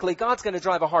pretty quickly God's going to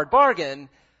drive a hard bargain,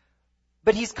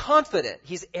 but he's confident,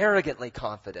 he's arrogantly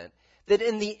confident, that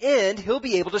in the end he'll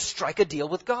be able to strike a deal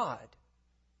with God.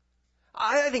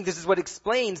 I think this is what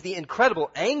explains the incredible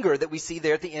anger that we see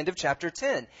there at the end of chapter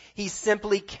 10. He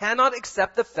simply cannot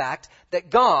accept the fact that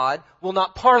God will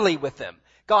not parley with him.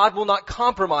 God will not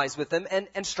compromise with him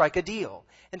and strike a deal.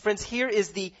 And friends, here is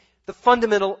the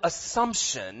fundamental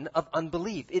assumption of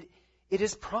unbelief. It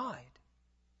is pride.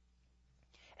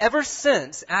 Ever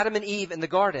since Adam and Eve in the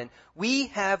garden, we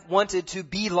have wanted to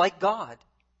be like God.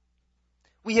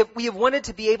 We have wanted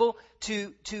to be able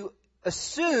to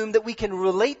assume that we can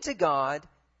relate to God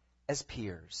as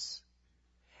peers.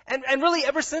 And really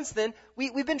ever since then,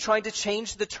 we've been trying to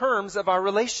change the terms of our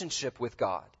relationship with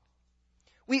God.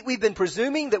 We've been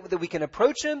presuming that we can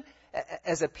approach him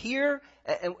as a peer,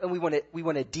 and we want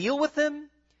to deal with him.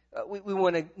 We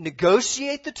want to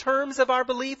negotiate the terms of our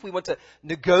belief. We want to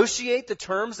negotiate the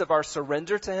terms of our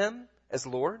surrender to him as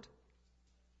Lord.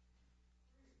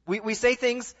 We say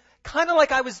things kind of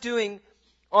like I was doing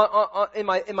in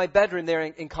my bedroom there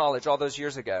in college all those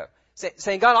years ago,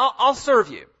 saying, God, I'll serve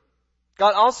you.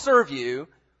 God, I'll serve you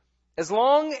as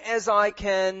long as I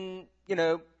can,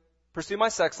 pursue my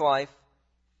sex life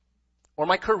or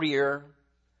my career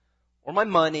or my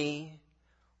money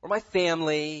or my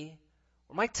family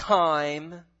or my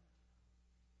time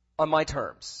on my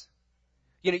terms.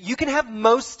 You can have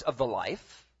most of the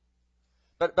life,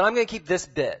 but I'm going to keep this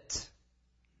bit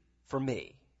for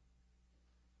me.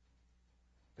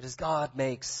 But as God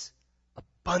makes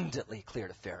abundantly clear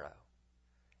to Pharaoh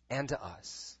and to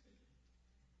us,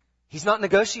 he's not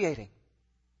negotiating.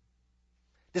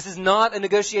 This is not a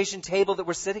negotiation table that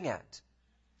we're sitting at.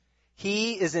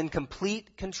 He is in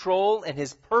complete control, and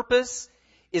his purpose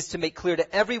is to make clear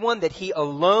to everyone that he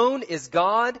alone is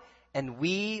God and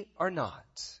we are not.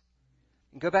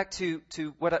 And go back to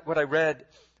what I read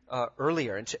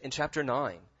earlier in chapter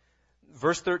 9.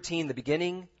 Verse 13, the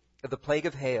beginning of the plague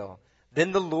of hail.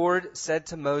 Then the Lord said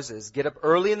to Moses, get up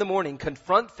early in the morning,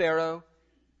 confront Pharaoh,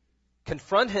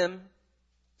 confront him.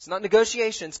 It's not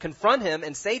negotiations. Confront him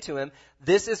and say to him,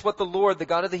 this is what the Lord, the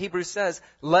God of the Hebrews says,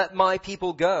 let my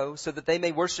people go so that they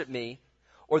may worship me.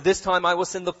 Or this time I will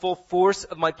send the full force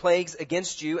of my plagues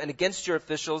against you and against your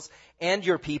officials and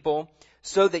your people,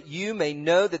 so that you may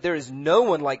know that there is no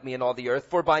one like me in all the earth.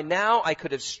 For by now I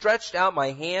could have stretched out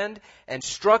my hand and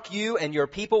struck you and your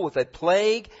people with a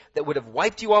plague that would have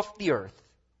wiped you off the earth.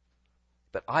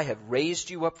 But I have raised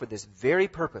you up for this very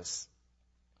purpose,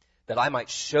 that I might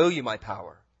show you my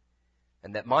power,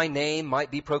 and that my name might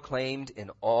be proclaimed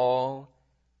in all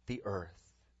the earth.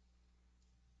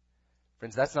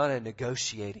 Friends, that's not a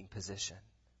negotiating position.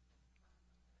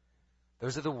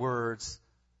 Those are the words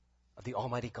of the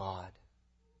Almighty God,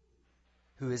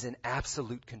 who is in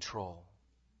absolute control.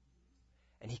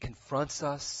 And he confronts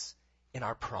us in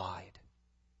our pride.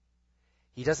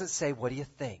 He doesn't say, what do you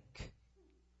think?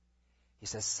 He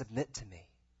says, submit to me.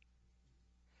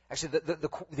 Actually,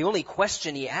 the only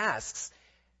question he asks,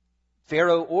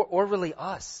 Pharaoh or really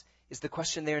us, is the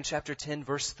question there in chapter 10,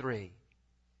 verse 3.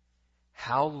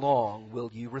 How long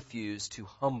will you refuse to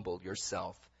humble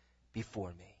yourself before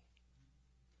me?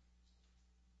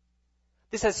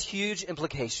 This has huge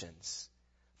implications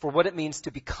for what it means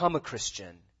to become a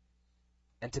Christian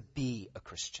and to be a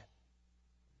Christian.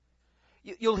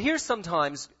 You'll hear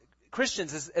sometimes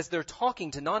Christians, as they're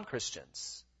talking to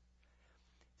non-Christians,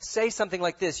 say something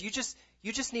like this: you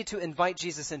just need to invite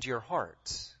Jesus into your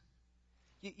heart.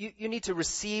 You need to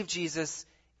receive Jesus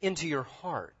into your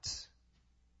heart.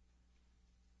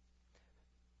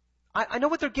 I know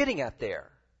what they're getting at there,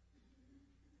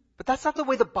 but that's not the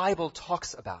way the Bible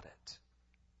talks about it.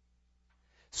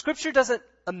 Scripture doesn't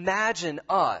imagine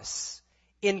us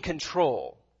in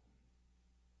control,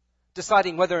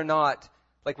 deciding whether or not,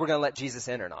 we're going to let Jesus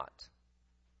in or not.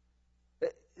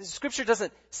 Scripture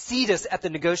doesn't seat us at the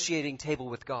negotiating table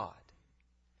with God,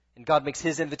 and God makes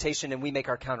his invitation and we make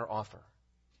our counter offer.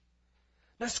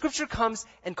 Now, Scripture comes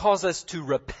and calls us to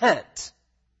repent,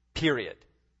 period.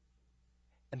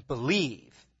 And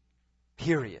believe,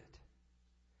 period.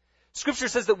 Scripture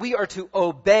says that we are to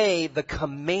obey the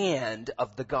command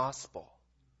of the gospel,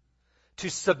 to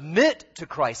submit to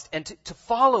Christ and to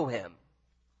follow him.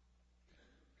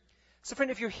 So friend,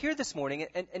 if you're here this morning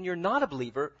and you're not a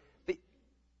believer,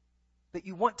 but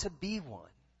you want to be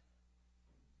one,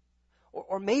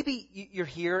 or maybe you're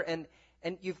here and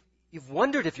you've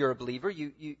wondered if you're a believer,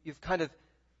 you've kind of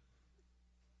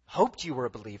hoped you were a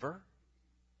believer,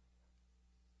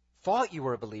 thought you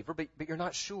were a believer, but you're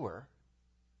not sure.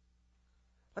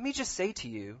 Let me just say to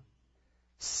you,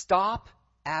 stop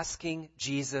asking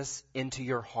Jesus into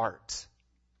your heart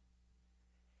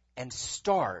and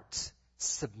start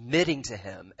submitting to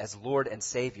him as Lord and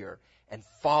Savior and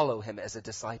follow him as a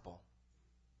disciple.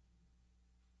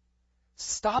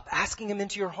 Stop asking him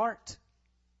into your heart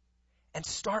and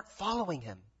start following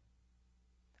him.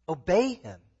 Obey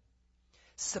him.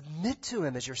 Submit to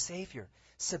him as your Savior.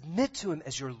 Submit to him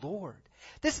as your Lord.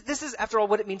 This is, after all,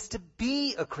 what it means to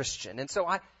be a Christian. And so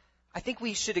I think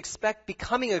we should expect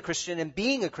becoming a Christian and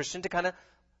being a Christian to kind of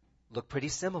look pretty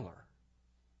similar.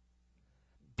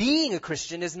 Being a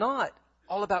Christian is not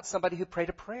all about somebody who prayed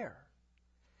a prayer.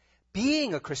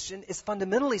 Being a Christian is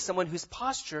fundamentally someone whose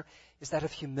posture is that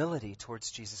of humility towards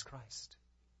Jesus Christ.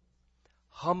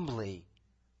 Humbly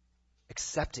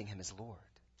accepting him as Lord.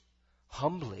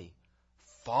 Humbly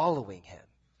following him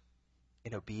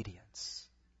in obedience.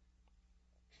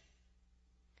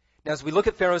 Now, as we look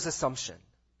at Pharaoh's assumption,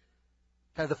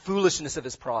 kind of the foolishness of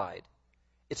his pride,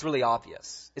 it's really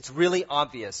obvious. It's really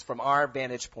obvious from our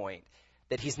vantage point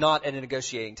that he's not at a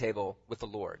negotiating table with the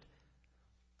Lord.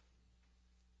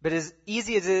 But as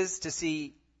easy as it is to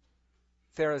see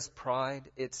Pharaoh's pride,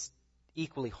 it's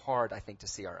equally hard, I think, to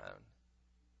see our own.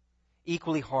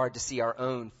 Equally hard to see our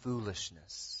own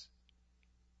foolishness.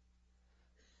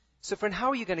 So friend, how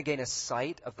are you going to gain a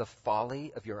sight of the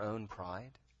folly of your own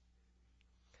pride?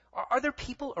 Are there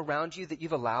people around you that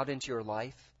you've allowed into your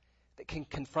life that can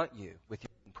confront you with your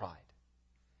own pride?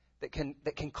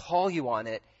 That can call you on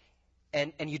it,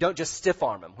 and you don't just stiff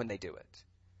arm them when they do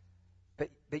it.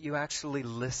 But you actually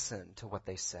listen to what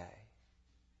they say.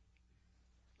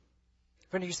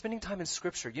 Friend, are you spending time in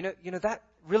Scripture? You know that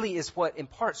really is what, in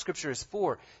part, Scripture is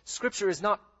for. Scripture is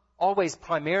not always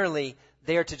primarily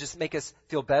there to just make us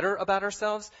feel better about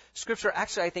ourselves. Scripture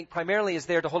actually, I think, primarily is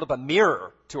there to hold up a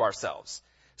mirror to ourselves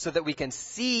so that we can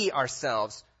see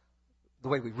ourselves the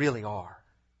way we really are.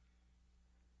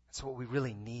 That's what we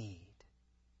really need,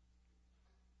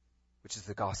 which is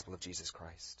the gospel of Jesus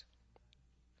Christ.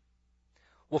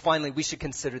 Well, finally, we should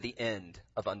consider the end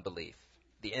of unbelief.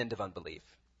 The end of unbelief.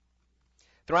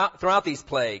 Throughout these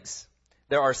plagues,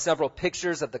 there are several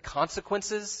pictures of the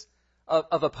consequences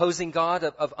of opposing God,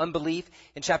 of unbelief.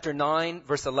 In chapter 9,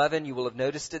 verse 11, you will have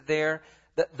noticed it there.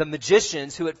 The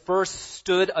magicians who at first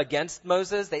stood against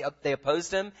Moses, they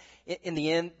opposed him. In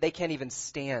the end, they can't even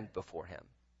stand before him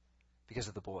because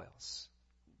of the boils.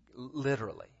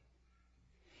 Literally.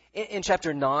 In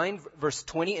chapter 9, verse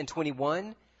 20 and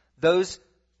 21, those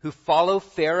who follow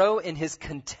Pharaoh in his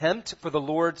contempt for the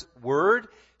Lord's word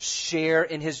share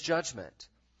in his judgment,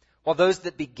 while those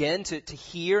that begin to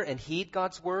hear and heed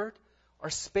God's word are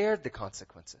spared the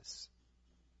consequences.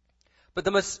 But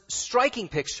the most striking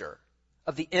picture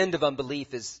of the end of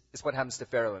unbelief is what happens to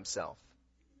Pharaoh himself.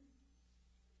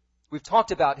 We've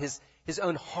talked about his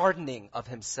own hardening of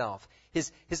himself,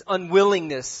 his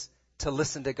unwillingness to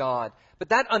listen to God. But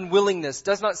that unwillingness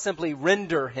does not simply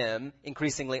render him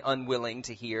increasingly unwilling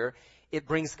to hear. It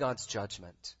brings God's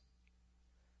judgment,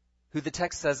 who the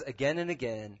text says again and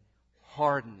again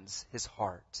hardens his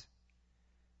heart.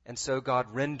 And so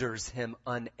God renders him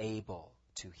unable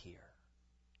to hear.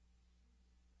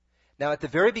 Now at the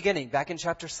very beginning, back in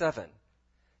chapter 7,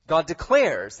 God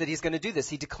declares that he's going to do this.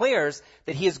 He declares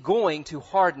that he is going to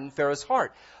harden Pharaoh's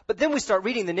heart. But then we start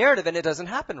reading the narrative and it doesn't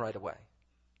happen right away.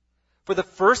 For the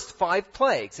first 5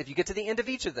 plagues, if you get to the end of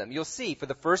each of them, you'll see for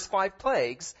the first 5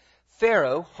 plagues,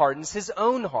 Pharaoh hardens his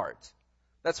own heart.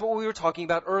 That's what we were talking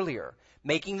about earlier.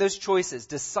 Making those choices,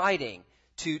 deciding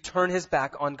to turn his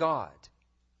back on God.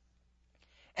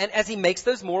 And as he makes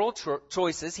those moral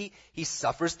choices, he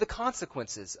suffers the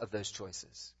consequences of those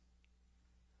choices.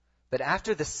 But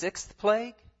after the 6th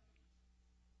plague,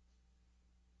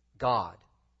 God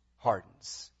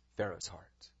hardens Pharaoh's heart.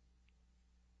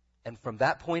 And from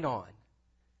that point on,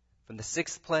 from the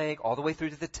 6th plague all the way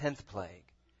through to the 10th plague,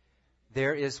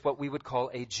 there is what we would call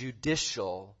a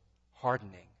judicial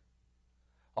hardening.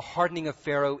 A hardening of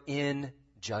Pharaoh in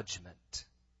judgment.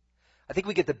 I think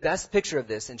we get the best picture of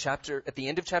this at the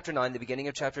end of chapter 9, the beginning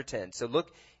of chapter 10. So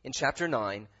look in chapter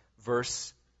 9,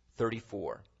 verse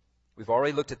 34. We've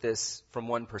already looked at this from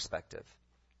one perspective.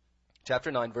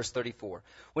 Chapter 9, verse 34.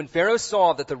 When Pharaoh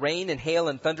saw that the rain and hail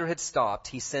and thunder had stopped,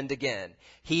 he sinned again.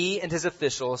 He and his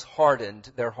officials hardened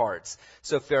their hearts.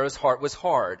 So Pharaoh's heart was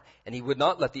hard, and he would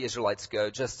not let the Israelites go,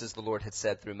 just as the Lord had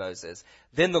said through Moses.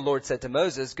 Then the Lord said to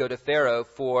Moses, "Go to Pharaoh,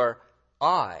 for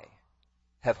I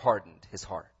have hardened his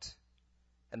heart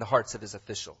and the hearts of his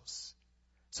officials,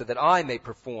 so that I may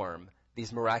perform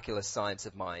these miraculous signs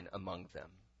of mine among them."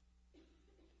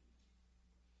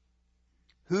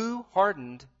 Who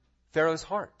hardened Pharaoh's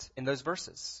heart in those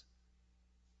verses?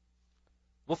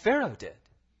 Well, Pharaoh did.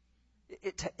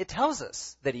 It tells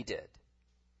us that he did.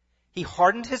 He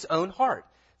hardened his own heart.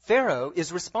 Pharaoh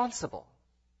is responsible.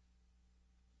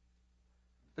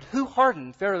 But who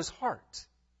hardened Pharaoh's heart?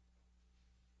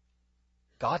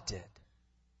 God did.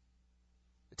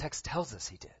 The text tells us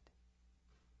he did.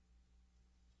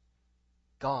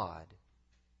 God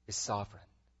is sovereign.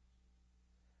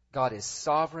 God is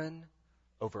sovereign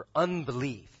over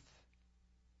unbelief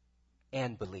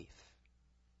and belief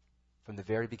from the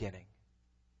very beginning.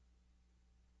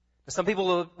 Now, some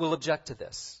people will object to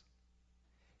this.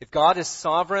 If God is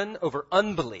sovereign over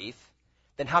unbelief,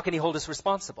 then how can he hold us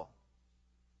responsible?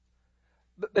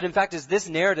 But in fact, as this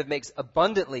narrative makes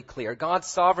abundantly clear, God's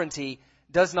sovereignty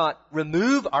does not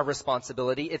remove our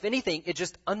responsibility. If anything, it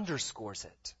just underscores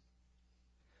it.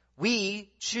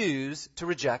 We choose to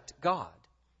reject God.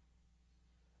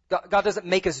 God doesn't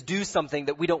make us do something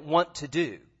that we don't want to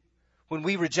do. When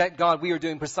we reject God, we are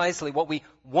doing precisely what we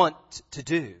want to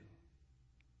do.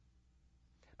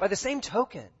 By the same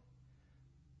token,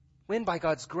 when by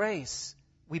God's grace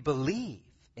we believe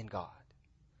in God,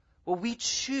 well, we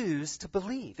choose to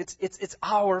believe. It's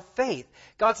our faith.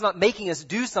 God's not making us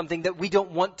do something that we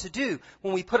don't want to do.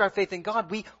 When we put our faith in God,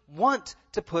 we want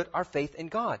to put our faith in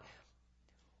God.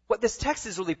 What this text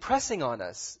is really pressing on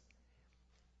us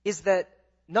is that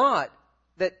not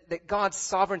that God's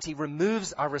sovereignty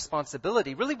removes our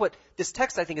responsibility. Really what this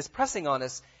text, I think, is pressing on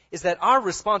us is that our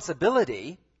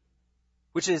responsibility,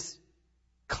 which is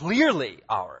clearly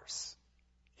ours,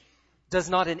 does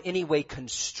not in any way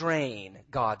constrain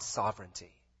God's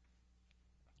sovereignty.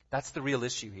 That's the real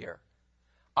issue here.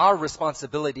 Our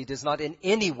responsibility does not in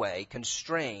any way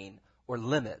constrain or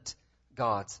limit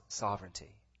God's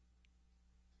sovereignty.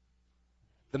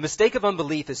 The mistake of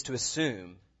unbelief is to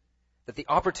assume that the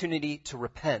opportunity to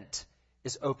repent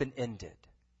is open-ended.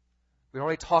 We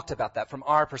already talked about that from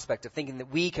our perspective, thinking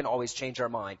that we can always change our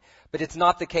mind. But it's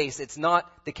not the case. It's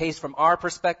not the case from our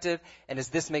perspective, and as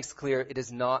this makes clear, it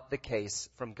is not the case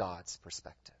from God's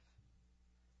perspective.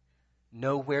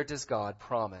 Nowhere does God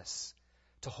promise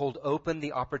to hold open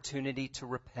the opportunity to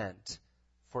repent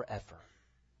forever.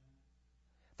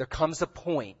 There comes a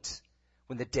point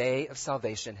when the day of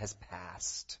salvation has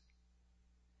passed.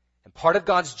 And part of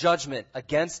God's judgment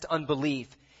against unbelief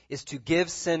is to give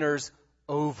sinners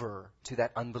over to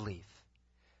that unbelief,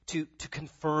 to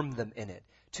confirm them in it,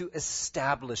 to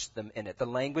establish them in it. The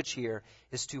language here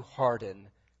is to harden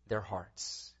their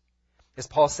hearts. As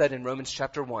Paul said in Romans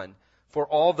chapter 1, for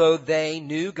although they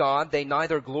knew God, they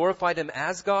neither glorified him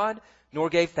as God nor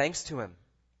gave thanks to him.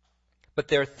 But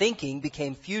their thinking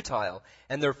became futile,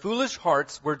 and their foolish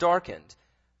hearts were darkened.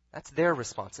 That's their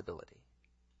responsibility.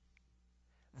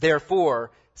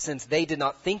 Therefore, since they did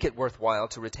not think it worthwhile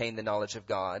to retain the knowledge of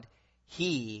God,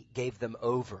 he gave them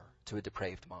over to a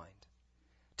depraved mind,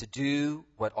 to do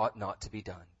what ought not to be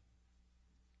done.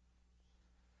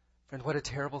 Friend, what a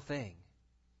terrible thing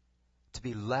to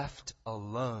be left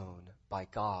alone by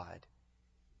God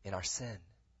in our sin.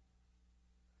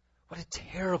 What a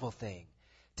terrible thing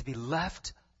to be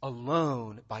left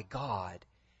alone by God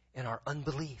in our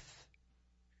unbelief.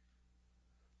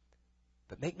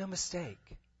 But make no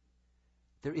mistake,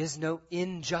 there is no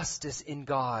injustice in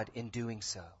God in doing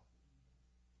so.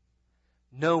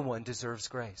 No one deserves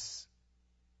grace.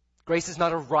 Grace is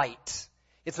not a right.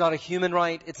 It's not a human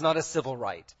right. It's not a civil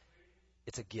right.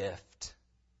 It's a gift.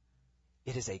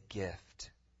 It is a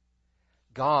gift.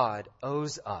 God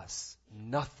owes us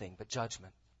nothing but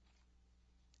judgment.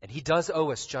 And he does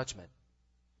owe us judgment.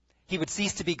 He would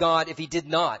cease to be God if he did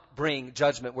not bring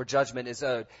judgment where judgment is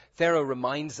owed. Pharaoh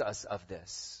reminds us of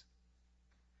this.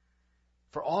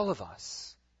 For all of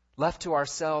us, left to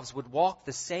ourselves, would walk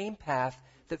the same path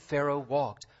that Pharaoh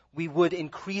walked. We would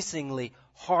increasingly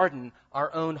harden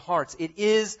our own hearts. It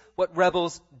is what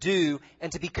rebels do,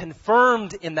 and to be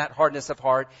confirmed in that hardness of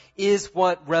heart is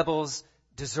what rebels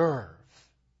deserve.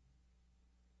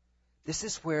 This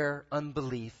is where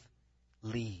unbelief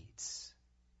leads.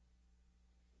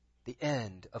 The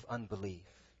end of unbelief.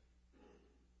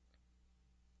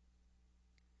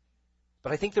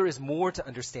 But I think there is more to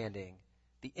understanding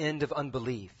the end of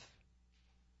unbelief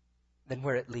than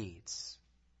where it leads.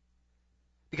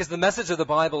 Because the message of the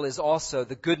Bible is also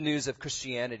the good news of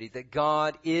Christianity, that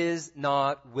God is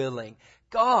not willing.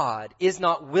 God is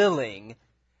not willing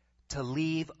to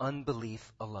leave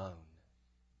unbelief alone.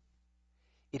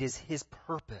 It is his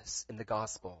purpose in the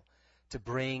gospel to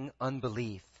bring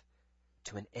unbelief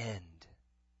to an end.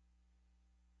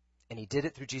 And he did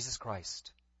it through Jesus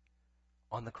Christ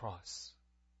on the cross.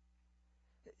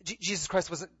 Jesus Christ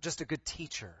wasn't just a good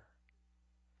teacher.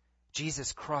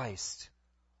 Jesus Christ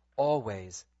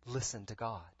always listened to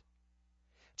God.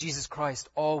 Jesus Christ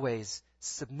always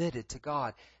submitted to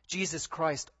God. Jesus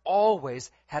Christ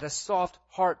always had a soft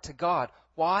heart to God.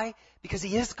 Why? Because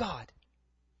he is God.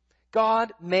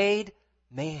 God made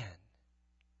man.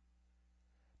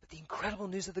 But the incredible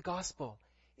news of the gospel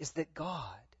is that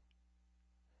God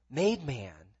made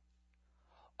man,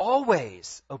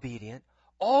 always obedient,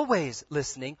 always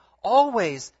listening,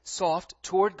 always soft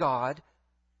toward God,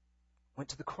 went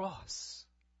to the cross.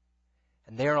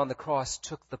 And there on the cross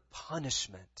took the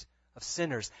punishment of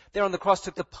sinners. There on the cross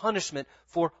took the punishment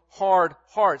for hard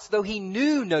hearts. Though he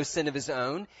knew no sin of his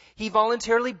own, he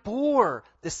voluntarily bore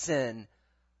the sin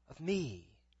of me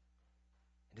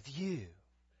and of you.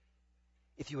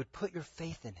 If you would put your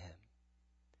faith in him,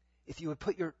 if you would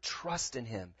put your trust in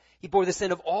him, he bore the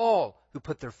sin of all who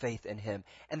put their faith in him.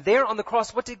 And there on the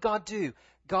cross, what did God do?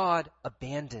 God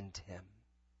abandoned him.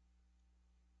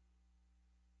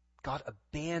 God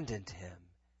abandoned him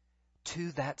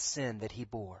to that sin that he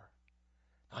bore.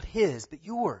 Not his, but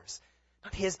yours.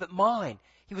 Not his, but mine.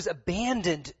 He was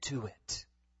abandoned to it.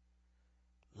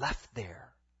 Left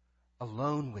there,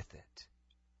 alone with it,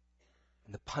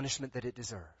 and the punishment that it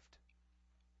deserved.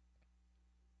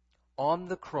 On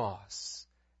the cross,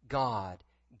 God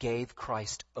gave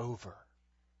Christ over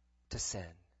to sin.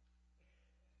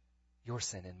 Your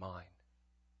sin and mine.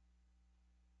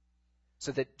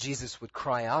 So that Jesus would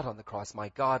cry out on the cross, my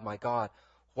God,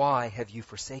 why have you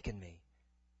forsaken me?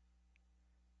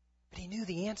 But he knew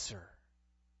the answer.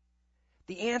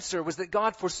 The answer was that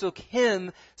God forsook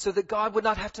him so that God would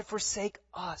not have to forsake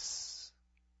us.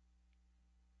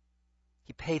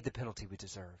 He paid the penalty we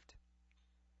deserved.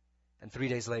 And 3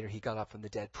 days later, he got up from the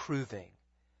dead, proving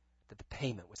that the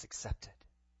payment was accepted.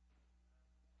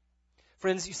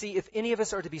 Friends, you see, if any of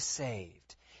us are to be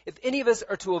saved, if any of us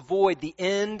are to avoid the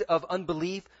end of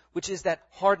unbelief, which is that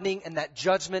hardening and that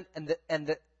judgment and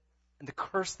the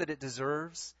curse that it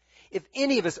deserves, if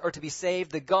any of us are to be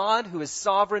saved, the God who is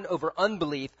sovereign over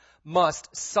unbelief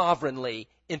must sovereignly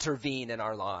intervene in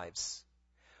our lives.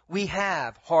 We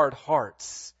have hard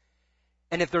hearts.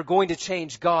 And if they're going to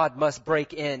change, God must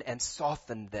break in and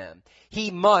soften them.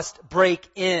 He must break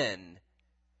in.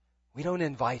 We don't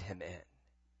invite him in.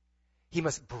 He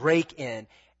must break in.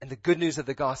 And the good news of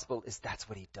the gospel is that's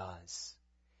what he does.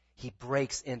 He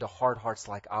breaks into hard hearts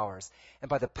like ours. And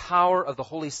by the power of the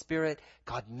Holy Spirit,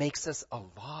 God makes us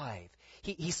alive.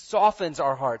 He softens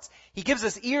our hearts. He gives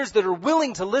us ears that are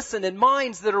willing to listen and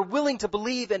minds that are willing to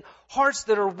believe and hearts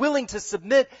that are willing to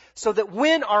submit, so that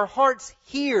when our hearts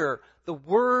hear the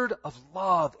word of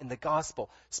love in the gospel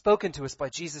spoken to us by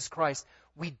Jesus Christ,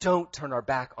 we don't turn our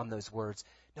back on those words.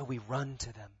 No, we run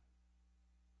to them.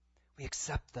 We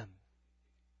accept them.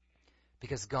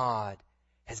 Because God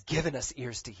has given us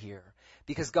ears to hear.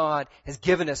 Because God has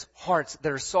given us hearts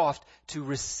that are soft to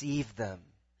receive them.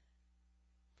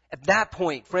 At that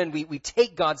point, friend, we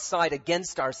take God's side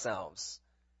against ourselves.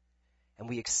 And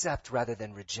we accept rather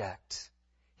than reject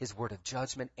his word of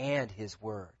judgment and his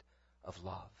word of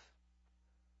love.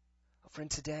 Oh,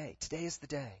 friend, today is the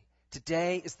day.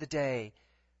 Today is the day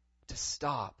to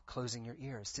stop closing your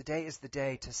ears. Today is the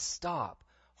day to stop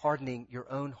hardening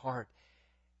your own heart,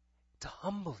 to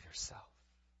humble yourself,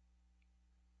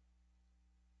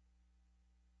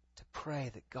 to pray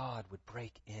that God would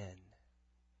break in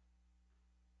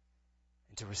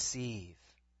and to receive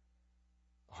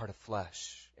a heart of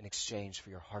flesh in exchange for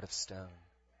your heart of stone.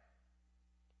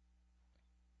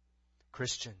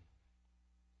 Christian,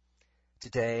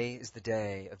 today is the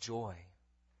day of joy.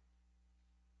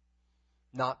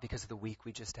 Not because of the week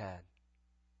we just had.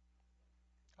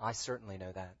 I certainly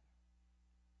know that.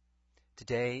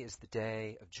 Today is the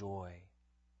day of joy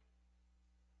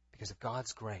because of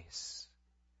God's grace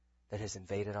that has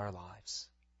invaded our lives.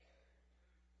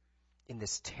 In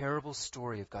this terrible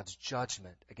story of God's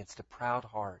judgment against a proud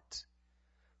heart,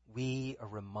 we are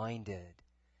reminded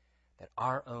that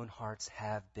our own hearts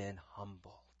have been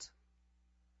humbled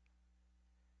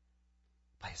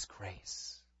by his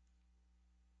grace.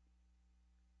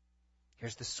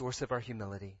 Here's the source of our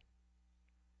humility.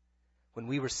 When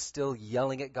we were still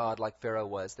yelling at God like Pharaoh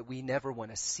was, that we never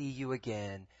want to see you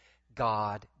again,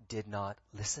 God did not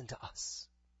listen to us.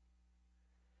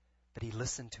 But he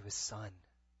listened to his Son.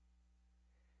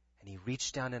 And he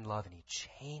reached down in love and he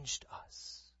changed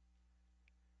us.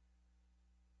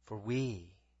 For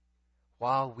we,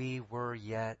 while we were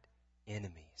yet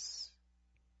enemies,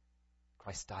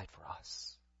 Christ died for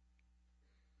us.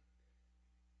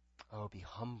 Oh, be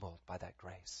humbled by that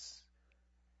grace.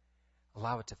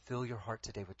 Allow it to fill your heart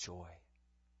today with joy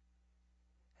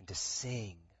and to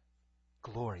sing,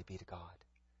 glory be to God.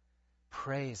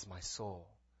 Praise my soul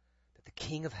that the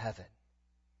King of heaven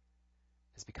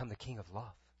has become the King of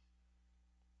love.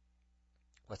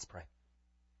 Let's pray.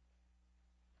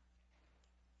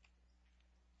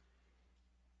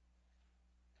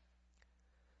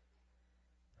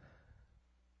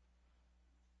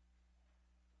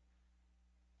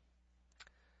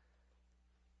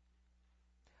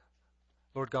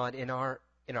 Lord God, in our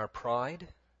pride,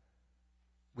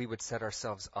 we would set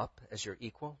ourselves up as your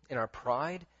equal. In our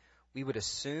pride, we would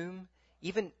assume,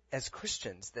 even as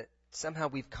Christians, that somehow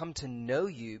we've come to know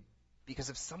you because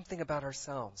of something about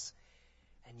ourselves.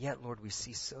 And yet, Lord, we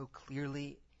see so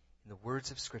clearly in the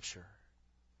words of Scripture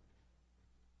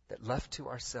that left to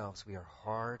ourselves, we are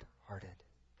hard-hearted.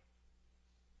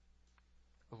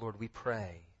 Oh, Lord, we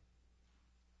pray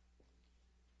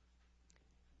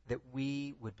that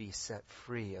we would be set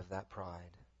free of that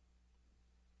pride,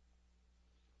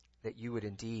 that you would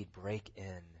indeed break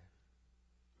in,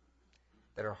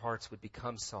 that our hearts would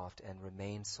become soft and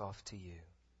remain soft to you,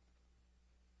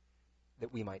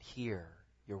 that we might hear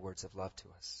your words of love to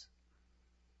us.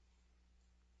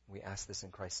 We ask this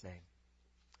in Christ's name.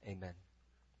 Amen.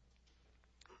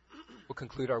 We'll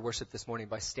conclude our worship this morning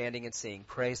by standing and singing,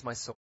 Praise My Soul.